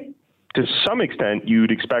 I think to some extent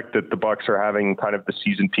you'd expect that the Bucs are having kind of the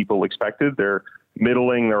season people expected. They're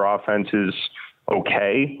middling. Their offense is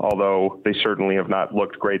okay, although they certainly have not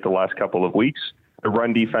looked great the last couple of weeks. The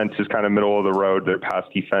run defense is kind of middle of the road. Their pass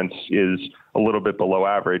defense is a little bit below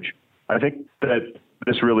average. I think that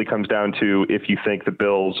this really comes down to if you think the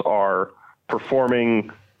Bills are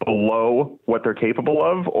performing below what they're capable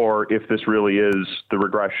of, or if this really is the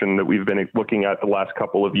regression that we've been looking at the last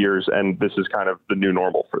couple of years, and this is kind of the new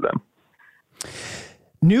normal for them.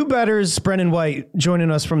 New bettors, Brendan White,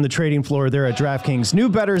 joining us from the trading floor there at DraftKings. New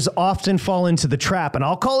bettors often fall into the trap, and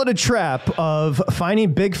I'll call it a trap, of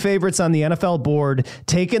finding big favorites on the NFL board,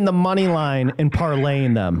 taking the money line and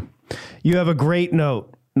parlaying them. You have a great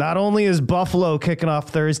note. Not only is Buffalo kicking off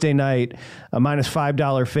Thursday night a minus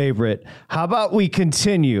 $5 favorite, how about we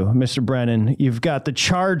continue, Mr. Brennan? You've got the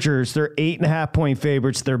Chargers. They're 8.5-point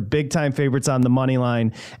favorites. They're big-time favorites on the money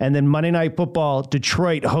line. And then Monday Night Football,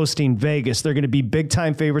 Detroit hosting Vegas. They're going to be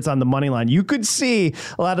big-time favorites on the money line. You could see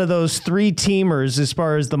a lot of those three-teamers as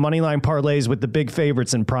far as the money line parlays with the big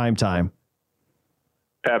favorites in prime time.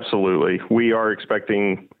 Absolutely. We are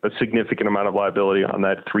expecting a significant amount of liability on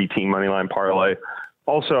that three-team money line parlay.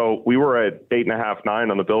 Also, we were at 8.5,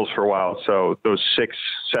 9 on the Bills for a while. So those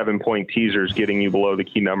 6-7 point teasers getting you below the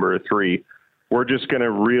key number of 3. We're just going to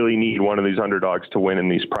really need one of these underdogs to win in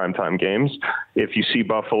these primetime games. If you see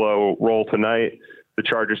Buffalo roll tonight, the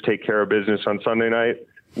Chargers take care of business on Sunday night,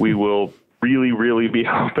 we will really, really be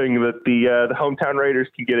hoping that the hometown Raiders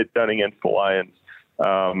can get it done against the Lions.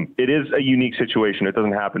 It is a unique situation. It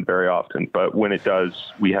doesn't happen very often, but when it does,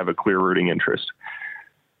 we have a clear rooting interest.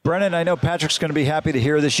 Brennan, I know Patrick's going to be happy to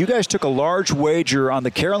hear this. You guys took a large wager on the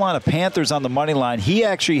Carolina Panthers on the money line. He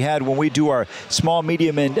actually had, when we do our small,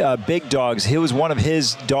 medium, and big dogs, he was one of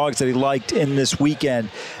his dogs that he liked in this weekend.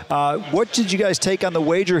 What did you guys take on the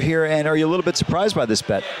wager here, and are you a little bit surprised by this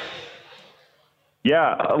bet?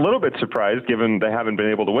 Yeah, a little bit surprised, given they haven't been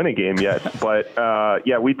able to win a game yet. But,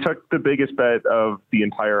 yeah, we took the biggest bet of the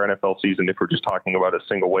entire NFL season if we're just talking about a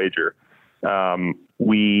single wager.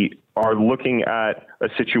 We are looking at a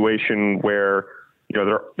situation where, you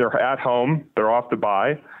know, they're at home, they're off the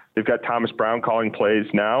bye. They've got Thomas Brown calling plays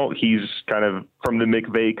now. He's kind of from the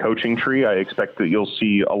McVay coaching tree. I expect that you'll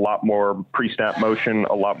see a lot more pre-snap motion,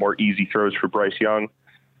 a lot more easy throws for Bryce Young.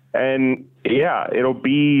 And yeah, it'll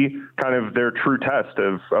be kind of their true test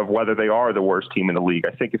of whether they are the worst team in the league.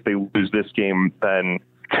 I think if they lose this game, then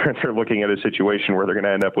they're looking at a situation where they're going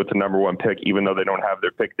to end up with the number 1 pick, even though they don't have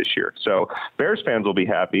their pick this year. So Bears fans will be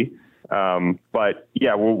happy. But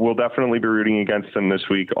yeah, we'll definitely be rooting against them this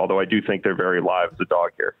week, although I do think they're very live as a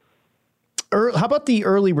dog here. How about the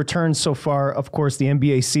early returns so far? Of course, the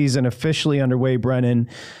NBA season officially underway, Brennan.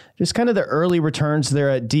 Just kind of the early returns there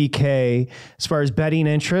at DK as far as betting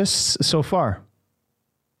interests so far.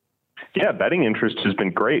 Yeah, betting interest has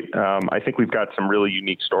been great. I think we've got some really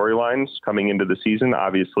unique storylines coming into the season.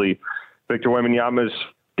 Obviously, Victor Wembanyama's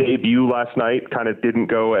debut last night kind of didn't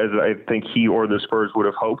go as I think he or the Spurs would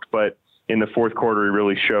have hoped, but in the fourth quarter, he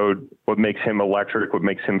really showed what makes him electric, what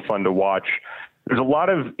makes him fun to watch. There's a lot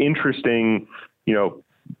of interesting, you know,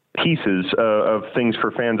 pieces of things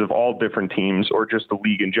for fans of all different teams or just the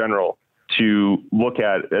league in general to look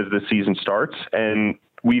at as the season starts. And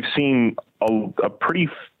we've seen a pretty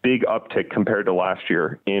big uptick compared to last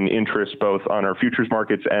year in interest, both on our futures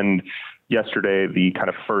markets and yesterday, the kind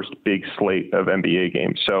of first big slate of NBA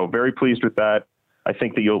games. So very pleased with that. I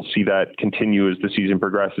think that you'll see that continue as the season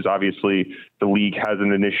progresses. Obviously, the league has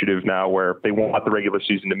an initiative now where they want the regular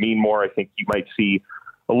season to mean more. I think you might see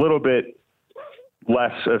a little bit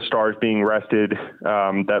less of stars being rested,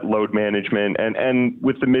 that load management, and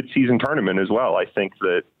with the midseason tournament as well. I think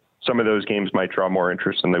that some of those games might draw more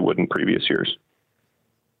interest than they would in previous years.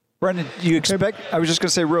 Brendan, do you expect, I was just going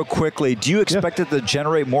to say real quickly, do you expect it to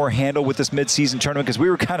generate more handle with this midseason tournament? Because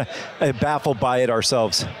we were kind of baffled by it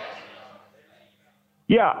ourselves.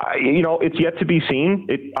 Yeah, you know, it's yet to be seen.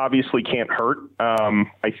 It obviously can't hurt.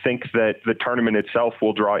 I think that the tournament itself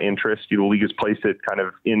will draw interest. The league has placed it kind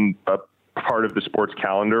of in a part of the sports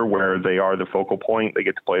calendar where they are the focal point. They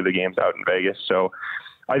get to play the games out in Vegas. So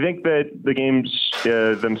I think that the games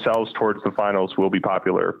themselves towards the finals will be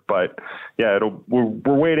popular. But yeah,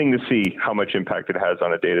 we're waiting to see how much impact it has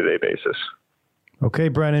on a day-to-day basis. Okay,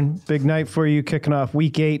 Brennan, big night for you kicking off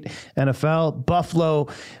Week 8 NFL. Buffalo,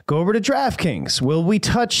 go over to DraftKings. Will we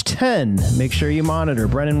touch 10? Make sure you monitor.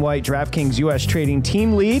 Brennan White, DraftKings U.S. Trading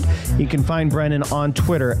Team Lead. You can find Brennan on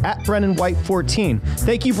Twitter at BrennanWhite14.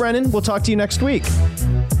 Thank you, Brennan. We'll talk to you next week.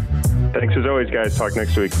 Thanks as always, guys. Talk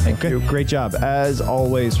next week. Thank you. Great job, as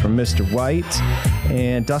always, from Mr. White.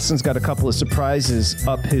 And Dustin's got a couple of surprises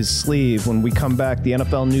up his sleeve when we come back. The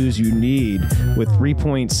NFL news you need with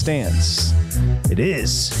 3-Point Stance. It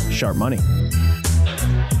is Sharp Money.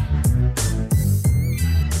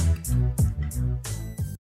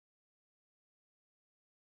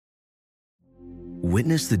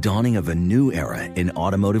 Witness the dawning of a new era in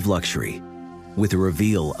automotive luxury with a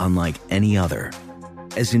reveal unlike any other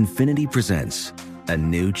as Infiniti presents a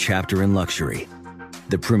new chapter in luxury,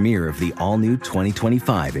 the premiere of the all-new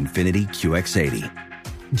 2025 Infiniti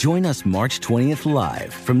QX80. Join us March 20th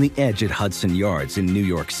live from the Edge at Hudson Yards in New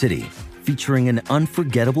York City, featuring an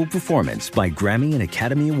unforgettable performance by Grammy and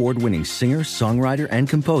Academy Award-winning singer, songwriter, and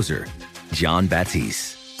composer, Jon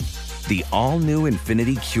Batiste. The all-new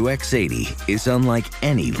Infiniti QX80 is unlike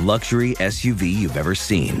any luxury SUV you've ever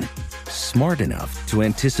seen. Smart enough to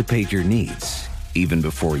anticipate your needs, even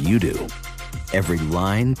before you do. Every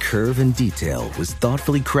line, curve, and detail was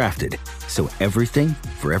thoughtfully crafted, so everything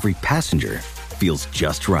for every passenger feels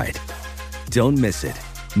just right. Don't miss it.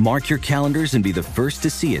 Mark your calendars and be the first to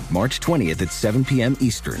see it March 20th at 7 p.m.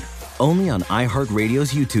 Eastern, only on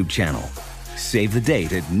iHeartRadio's YouTube channel. Save the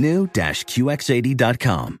date at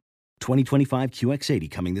new-QX80.com. 2025 QX80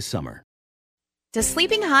 coming this summer. Does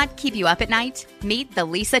sleeping hot keep you up at night? Meet the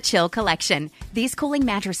Leesa Chill Collection. These cooling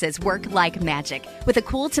mattresses work like magic with a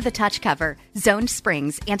cool-to-the-touch cover, zoned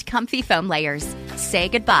springs, and comfy foam layers. Say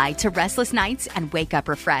goodbye to restless nights and wake up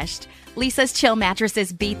refreshed. Leesa's Chill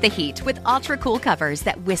mattresses beat the heat with ultra-cool covers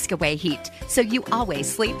that whisk away heat, so you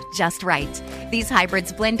always sleep just right. These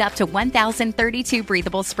hybrids blend up to 1,032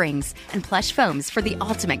 breathable springs and plush foams for the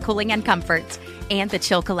ultimate cooling and comfort. And the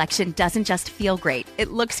Chill Collection doesn't just feel great,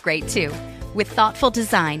 it looks great too, with thoughtful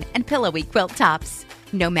design and pillowy quilt tops.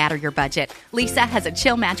 No matter your budget, Leesa has a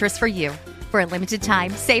Chill mattress for you. For a limited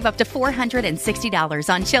time, save up to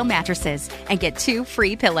 $460 on Chill mattresses and get 2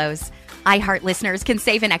 free pillows. iHeart listeners can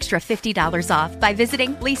save an extra $50 off by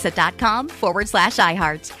visiting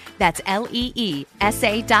leesa.com/iHeart. That's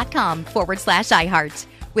LEESA.com/iHeart.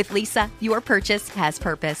 With Leesa, your purchase has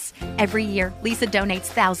purpose. Every year, Leesa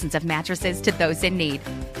donates thousands of mattresses to those in need.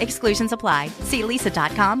 Exclusions apply. See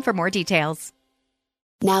leesa.com for more details.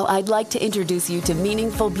 Now I'd like to introduce you to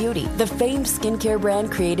Meaningful Beauty, the famed skincare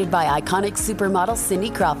brand created by iconic supermodel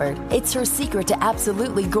Cindy Crawford. It's her secret to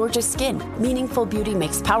absolutely gorgeous skin. Meaningful Beauty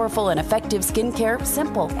makes powerful and effective skincare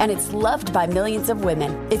simple, and it's loved by millions of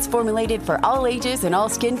women. It's formulated for all ages and all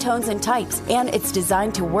skin tones and types, and it's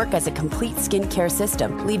designed to work as a complete skincare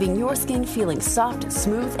system, leaving your skin feeling soft,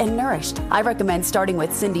 smooth, and nourished. I recommend starting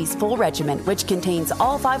with Cindy's full regimen, which contains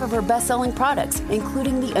all 5 of her best-selling products,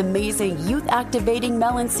 including the amazing youth-activating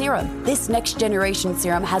Melon Serum. This next generation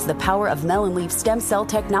serum has the power of melon leaf stem cell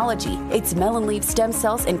technology. It's melon leaf stem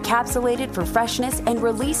cells encapsulated for freshness and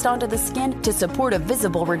released onto the skin to support a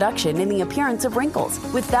visible reduction in the appearance of wrinkles.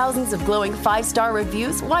 With thousands of glowing 5-star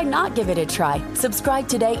reviews, why not give it a try? Subscribe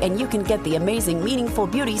today and you can get the amazing Meaningful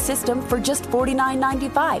Beauty system for just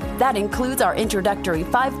 $49.95. That includes our introductory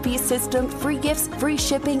 5-piece system, free gifts, free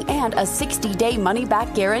shipping, and a 60-day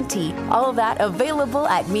money-back guarantee. All of that available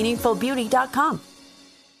at meaningfulbeauty.com.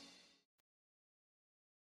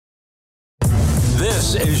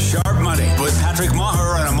 This is Sharp Money with Patrick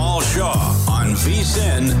Maher and Amal Shaw on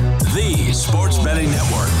VSiN, the Sports Betting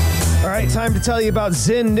Network. All right, time to tell you about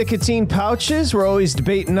Zyn nicotine pouches. We're always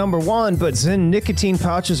debating number one, but Zyn nicotine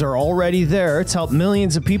pouches are already there. It's helped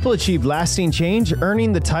millions of people achieve lasting change,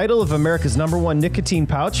 earning the title of America's #1 nicotine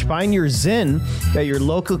pouch. Find your Zyn at your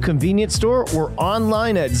local convenience store or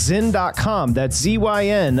online at Zyn.com. That's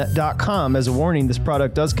ZYN.com. As a warning, this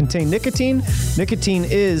product does contain nicotine. Nicotine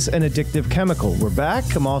is an addictive chemical. We're back.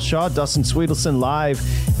 Kamal Shaw, Dustin Sweetelson live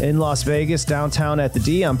in Las Vegas, downtown at the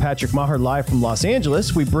D. I'm Patrick Maher, live from Los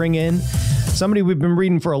Angeles. We bring in somebody we've been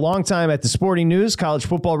reading for a long time at the Sporting News, college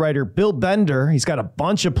football writer Bill Bender. He's got a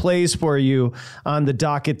bunch of plays for you on the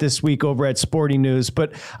docket this week over at Sporting News.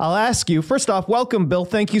 But I'll ask you, first off, welcome, Bill.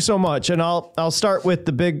 Thank you so much. And I'll start with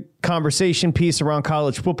the big conversation piece around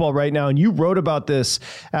college football right now. And you wrote about this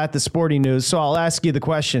at the Sporting News. So I'll ask you the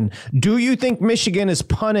question. Do you think Michigan is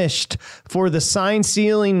punished for the sign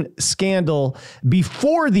stealing scandal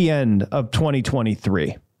before the end of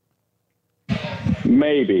 2023?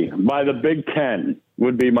 Maybe. By the Big Ten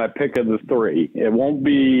would be my pick of the 3. It won't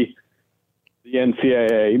be the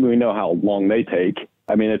NCAA. We know how long they take.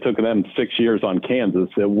 I mean, it took them 6 years on Kansas.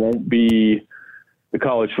 It won't be the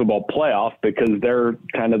college football playoff because they're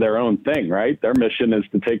kind of their own thing, right? Their mission is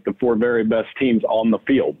to take the 4 very best teams on the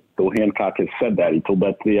field. Bill Hancock has said that. He told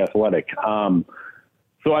that to The Athletic.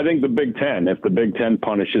 So I think the Big Ten, if the Big Ten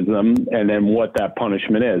punishes them, and then what that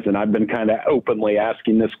punishment is. And I've been kind of openly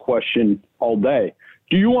asking this question all day.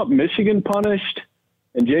 Do you want Michigan punished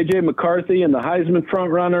and J.J. McCarthy and the Heisman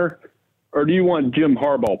frontrunner, or do you want Jim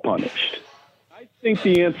Harbaugh punished? I think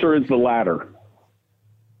the answer is the latter.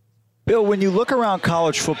 Bill, when you look around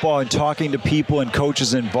college football and talking to people and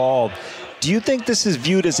coaches involved, do you think this is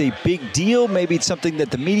viewed as a big deal? Maybe it's something that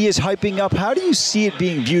the media is hyping up. How do you see it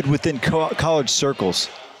being viewed within college circles?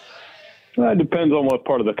 It depends on what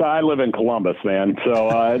part of the – I live in Columbus, man. So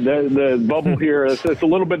the bubble here, it's a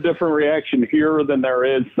little bit different reaction here than there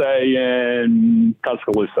is, say, in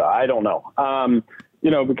Tuscaloosa. I don't know.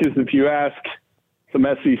 because if you ask some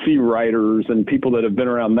SEC writers and people that have been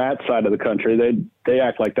around that side of the country, they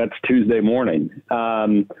act like that's Tuesday morning.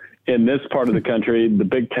 In this part of the country, the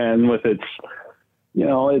Big Ten with its,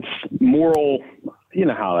 its moral,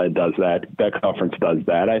 how it does that conference does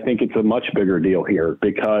that. I think it's a much bigger deal here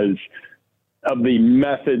because of the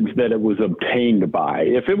methods that it was obtained by.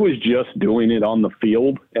 If it was just doing it on the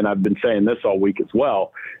field, and I've been saying this all week as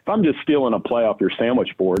well, if I'm just stealing a play off your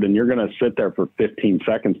sandwich board and you're going to sit there for 15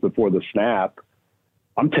 seconds before the snap,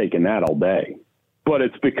 I'm taking that all day. But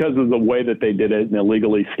it's because of the way that they did it and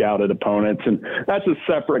illegally scouted opponents. And that's a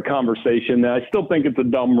separate conversation. I still think it's a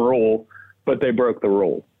dumb rule, but they broke the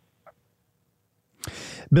rule.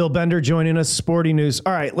 Bill Bender joining us, Sporting News.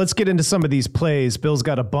 All right, let's get into some of these plays. Bill's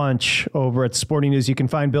got a bunch over at Sporting News. You can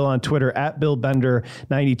find Bill on Twitter at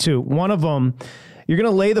BillBender92. One of them, you're going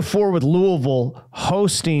to lay the 4 with Louisville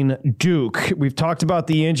hosting Duke. We've talked about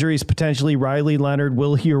the injuries, potentially Riley Leonard,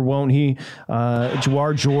 will he or won't he?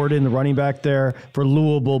 Jawar Jordan, the running back there for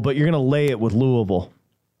Louisville, but you're going to lay it with Louisville.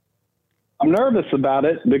 I'm nervous about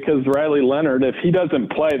it because Riley Leonard, if he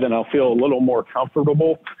doesn't play, then I'll feel a little more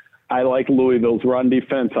comfortable. I like Louisville's run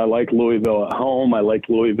defense. I like Louisville at home. I like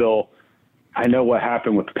Louisville. I know what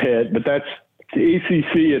happened with Pitt, but that's the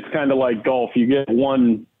ACC. It's kind of like golf. You get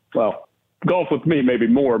one, golf with me maybe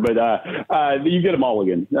more, but you get a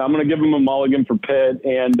mulligan. I'm going to give them a mulligan for Pitt,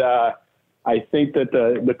 and I think that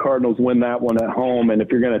the Cardinals win that one at home, and if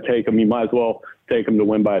you're going to take them, you might as well take them to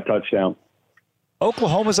win by a touchdown.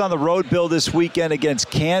 Oklahoma's on the road, Bill, this weekend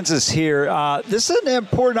against Kansas here. This is an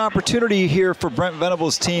important opportunity here for Brent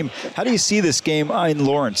Venables' team. How do you see this game in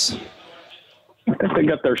Lawrence? I think they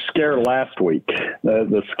got their scare last week,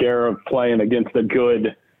 the scare of playing against a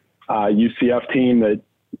good UCF team that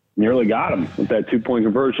nearly got them with that 2-point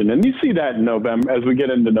conversion. And you see that in November. As we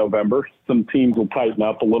get into November, some teams will tighten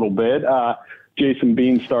up a little bit. Jason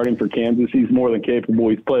Bean starting for Kansas. He's more than capable.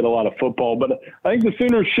 He's played a lot of football. But I think the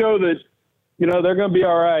Sooners show that, they're going to be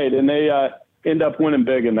all right, and they end up winning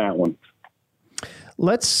big in that one.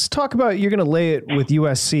 Let's talk about, you're going to lay it with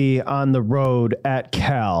USC on the road at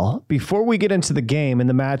Cal. Before we get into the game and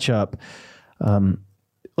the matchup,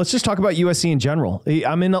 let's just talk about USC in general.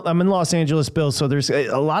 I'm in Los Angeles, Bill, so there's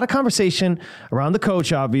a lot of conversation around the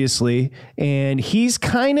coach, obviously, and he's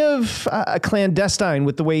kind of clandestine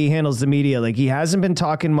with the way he handles the media. Like, he hasn't been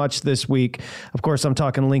talking much this week. Of course, I'm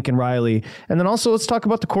talking Lincoln Riley. And then also let's talk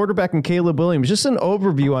about the quarterback and Caleb Williams. Just an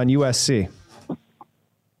overview on USC.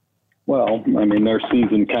 Well, their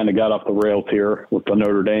season kind of got off the rails here with the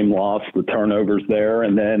Notre Dame loss, the turnovers there,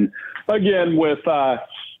 and then again with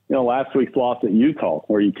last week's loss at Utah,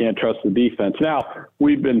 where you can't trust the defense. Now,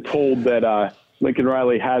 we've been told that Lincoln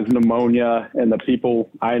Riley has pneumonia, and the people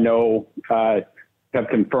I know have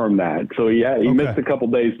confirmed that. So he missed a couple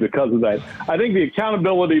days because of that. I think the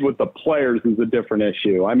accountability with the players is a different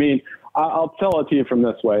issue. I'll tell it to you from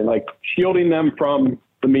this way. Like, shielding them from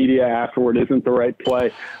the media afterward isn't the right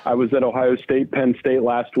play. I was at Ohio State, Penn State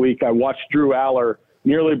last week. I watched Drew Aller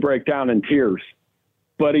nearly break down in tears.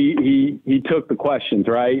 But he took the questions,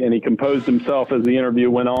 right? And he composed himself as the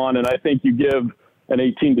interview went on. And I think you give an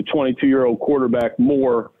 18 to 22-year-old quarterback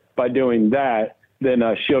more by doing that than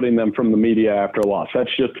shielding them from the media after a loss.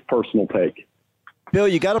 That's just a personal take. Bill,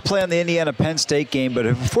 you got to play on the Indiana-Penn State game, but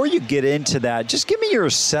before you get into that, just give me your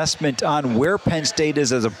assessment on where Penn State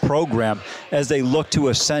is as a program as they look to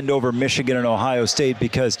ascend over Michigan and Ohio State,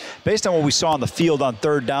 because based on what we saw on the field on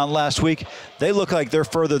third down last week, they look like they're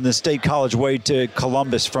further than State College way to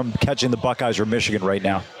Columbus from catching the Buckeyes or Michigan right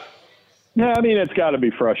now. Yeah, it's got to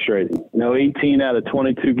be frustrating. 18 out of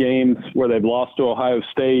 22 games where they've lost to Ohio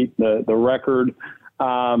State, the record.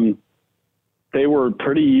 They were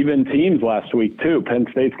pretty even teams last week, too. Penn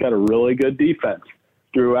State's got a really good defense.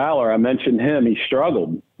 Drew Aller, I mentioned him. He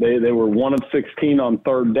struggled. They were 1 of 16 on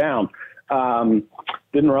third down.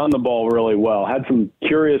 Didn't run the ball really well. Had some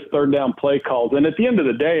curious third down play calls. And at the end of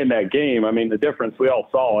the day in that game, the difference, we all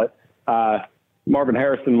saw it. Marvin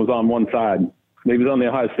Harrison was on one side. He was on the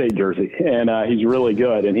Ohio State jersey, and he's really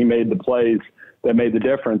good, and he made the plays that made the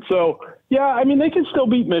difference. So, yeah, they can still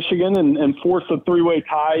beat Michigan and force a three-way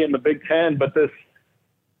tie in the Big Ten, but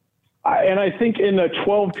I think in a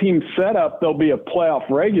 12-team setup, there'll be a playoff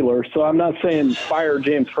regular, so I'm not saying fire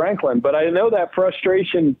James Franklin, but I know that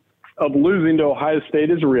frustration of losing to Ohio State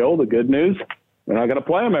is real. The good news, they're not going to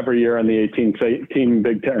play them every year in the 18-team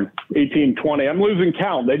Big Ten, 18-20. I'm losing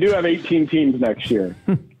count. They do have 18 teams next year.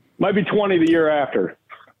 Might be 20 the year after.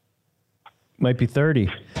 Might be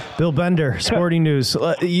 30. Bill Bender, Sporting News.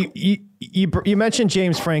 You mentioned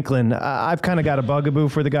James Franklin. I've kind of got a bugaboo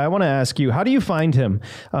for the guy. I want to ask you, how do you find him?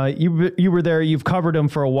 You were there. You've covered him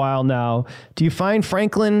for a while now. Do you find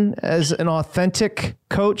Franklin as an authentic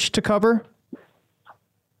coach to cover?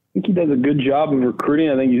 I think he does a good job of recruiting.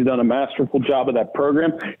 I think he's done a masterful job of that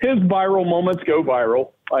program. His viral moments go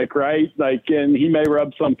viral, and he may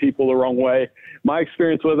rub some people the wrong way. My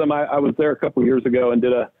experience with him, I was there a couple years ago and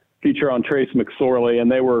did a feature on Trace McSorley,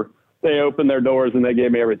 and they opened their doors and they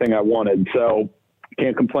gave me everything I wanted. So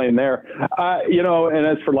can't complain there. And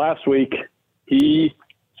as for last week, he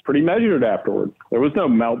was pretty measured afterward. There was no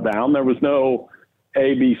meltdown. There was no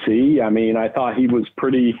ABC. I mean, I thought he was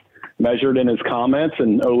pretty measured in his comments,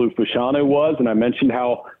 and Olu Fashanu was, and I mentioned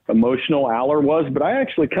how emotional Aller was, but I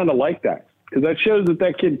actually kind of like that because that shows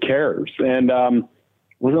that kid cares. And it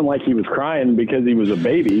wasn't like he was crying because he was a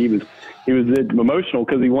baby. He was emotional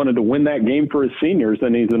because he wanted to win that game for his seniors,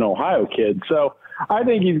 and he's an Ohio kid. So I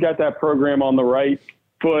think he's got that program on the right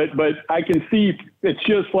foot, but I can see it's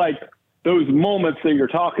just like those moments that you're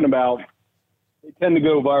talking about, they tend to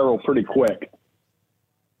go viral pretty quick.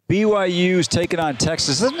 BYU's taking on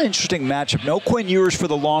Texas. This is an interesting matchup. No Quinn Ewers for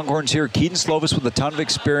the Longhorns here. Keaton Slovis with a ton of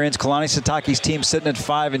experience. Kalani Sitake's team sitting at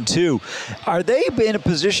 5-2. Are they in a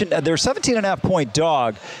position? They're a 17.5-point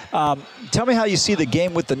dog. Tell me how you see the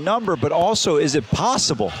game with the number, but also is it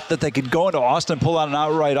possible that they could go into Austin and pull out an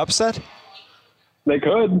outright upset? They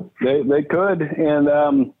could. They could.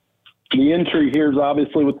 And the intrigue here is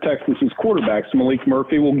obviously with Texas's quarterbacks. Malik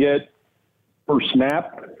Murphy will get first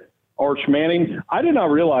snap. Arch Manning, I did not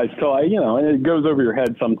realize and it goes over your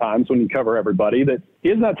head sometimes when you cover everybody, that he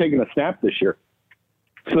has not taken a snap this year.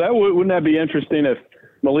 So wouldn't that be interesting if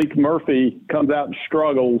Malik Murphy comes out and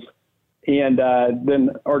struggles and then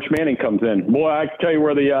Arch Manning comes in? Boy, I can tell you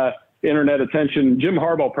where the internet attention, Jim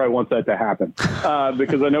Harbaugh probably wants that to happen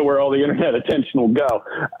because I know where all the internet attention will go.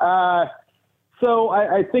 So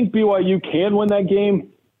I think BYU can win that game.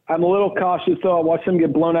 I'm a little cautious, though. I watched them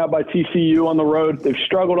get blown out by TCU on the road. They've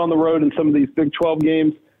struggled on the road in some of these Big 12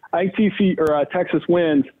 games. I think Texas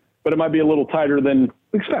wins, but it might be a little tighter than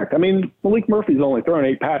expect. I mean, Malik Murphy's only thrown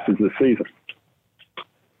 8 passes this season.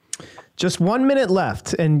 Just 1 minute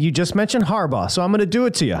left, and you just mentioned Harbaugh, so I'm going to do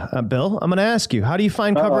it to you, Bill. I'm going to ask you, how do you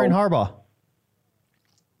find covering Harbaugh?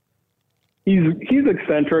 He's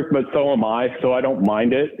eccentric, but so am I, so I don't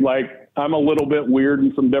mind it. I'm a little bit weird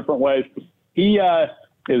in some different ways. He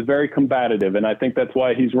is very combative, and I think that's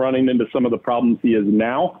why he's running into some of the problems he is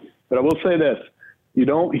now. But I will say this, you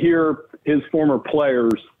don't hear his former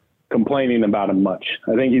players complaining about him much.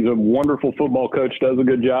 I think he's a wonderful football coach, does a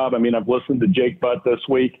good job. I mean, I've listened to Jake Butt this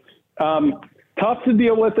week. Tough to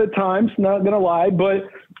deal with at times, not going to lie, but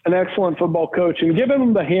an excellent football coach. And given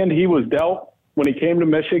him the hand he was dealt when he came to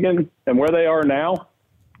Michigan and where they are now,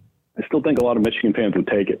 I still think a lot of Michigan fans would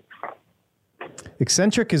take it.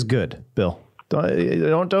 Eccentric is good, Bill.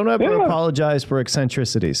 Don't ever apologize for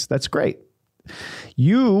eccentricities. That's great.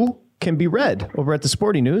 You can be read over at the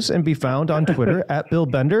Sporting News and be found on Twitter at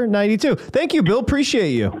BillBender92. Thank you, Bill.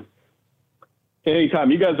 Appreciate you. Anytime.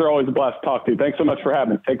 You guys are always a blast to talk to. Thanks so much for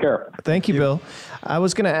having me. Take care. Thank you, Bill. I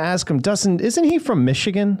was going to ask him, Dustin, isn't he from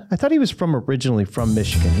Michigan? I thought he was originally from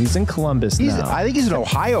Michigan. He's in Columbus now. I think he's an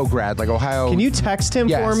Ohio grad, like Ohio. Can you text him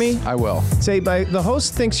for me? I will. Say, the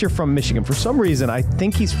host thinks you're from Michigan. For some reason, I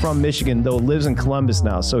think he's from Michigan, though lives in Columbus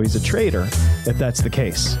now, so he's a traitor, if that's the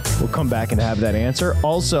case. We'll come back and have that answer.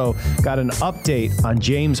 Also, got an update on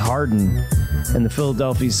James Harden and the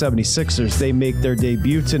Philadelphia 76ers. They make their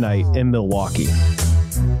debut tonight in Milwaukee.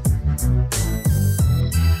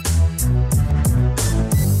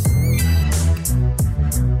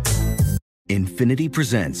 Infiniti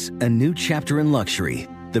presents a new chapter in luxury,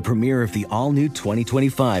 the premiere of the all-new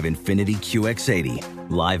 2025 Infiniti QX80,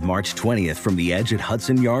 live March 20th from the Edge at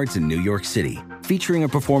Hudson Yards in New York City, featuring a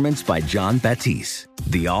performance by John Batiste.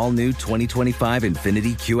 The all-new 2025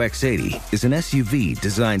 Infiniti QX80 is an SUV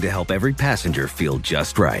designed to help every passenger feel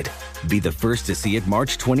just right. Be the first to see it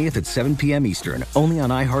March 20th at 7 p.m. Eastern, only on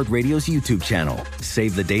iHeartRadio's YouTube channel.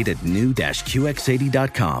 Save the date at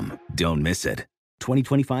new-QX80.com. Don't miss it.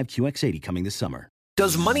 2025 QX80 coming this summer.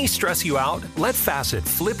 Does money stress you out? Let Facet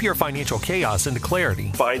flip your financial chaos into clarity.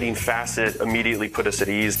 Finding Facet immediately put us at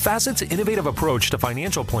ease. Facet's innovative approach to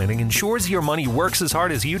financial planning ensures your money works as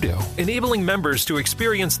hard as you do, enabling members to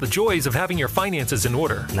experience the joys of having your finances in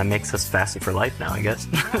order. And that makes us Facet for life now, I guess.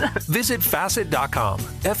 Visit Facet.com,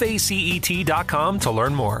 FACET.com to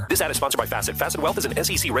learn more. This ad is sponsored by Facet. Facet Wealth is an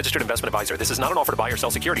SEC registered investment advisor. This is not an offer to buy or sell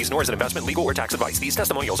securities, nor is it investment, legal, or tax advice. These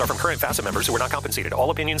testimonials are from current Facet members who are not compensated. All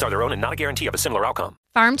opinions are their own and not a guarantee of a similar outcome.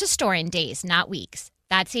 Farm to store in days, not weeks.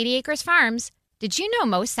 That's 80 Acres Farms. Did you know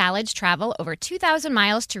most salads travel over 2,000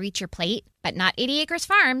 miles to reach your plate? But not 80 Acres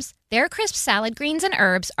Farms. Their crisp salad greens and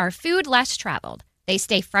herbs are food less traveled. They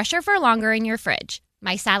stay fresher for longer in your fridge.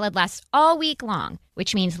 My salad lasts all week long,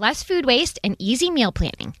 which means less food waste and easy meal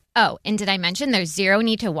planning. Oh, and did I mention there's zero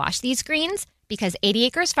need to wash these greens? Because 80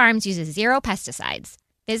 Acres Farms uses zero pesticides.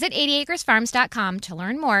 Visit 80acresfarms.com to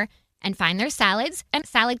learn more and find their salads and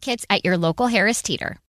salad kits at your local Harris Teeter.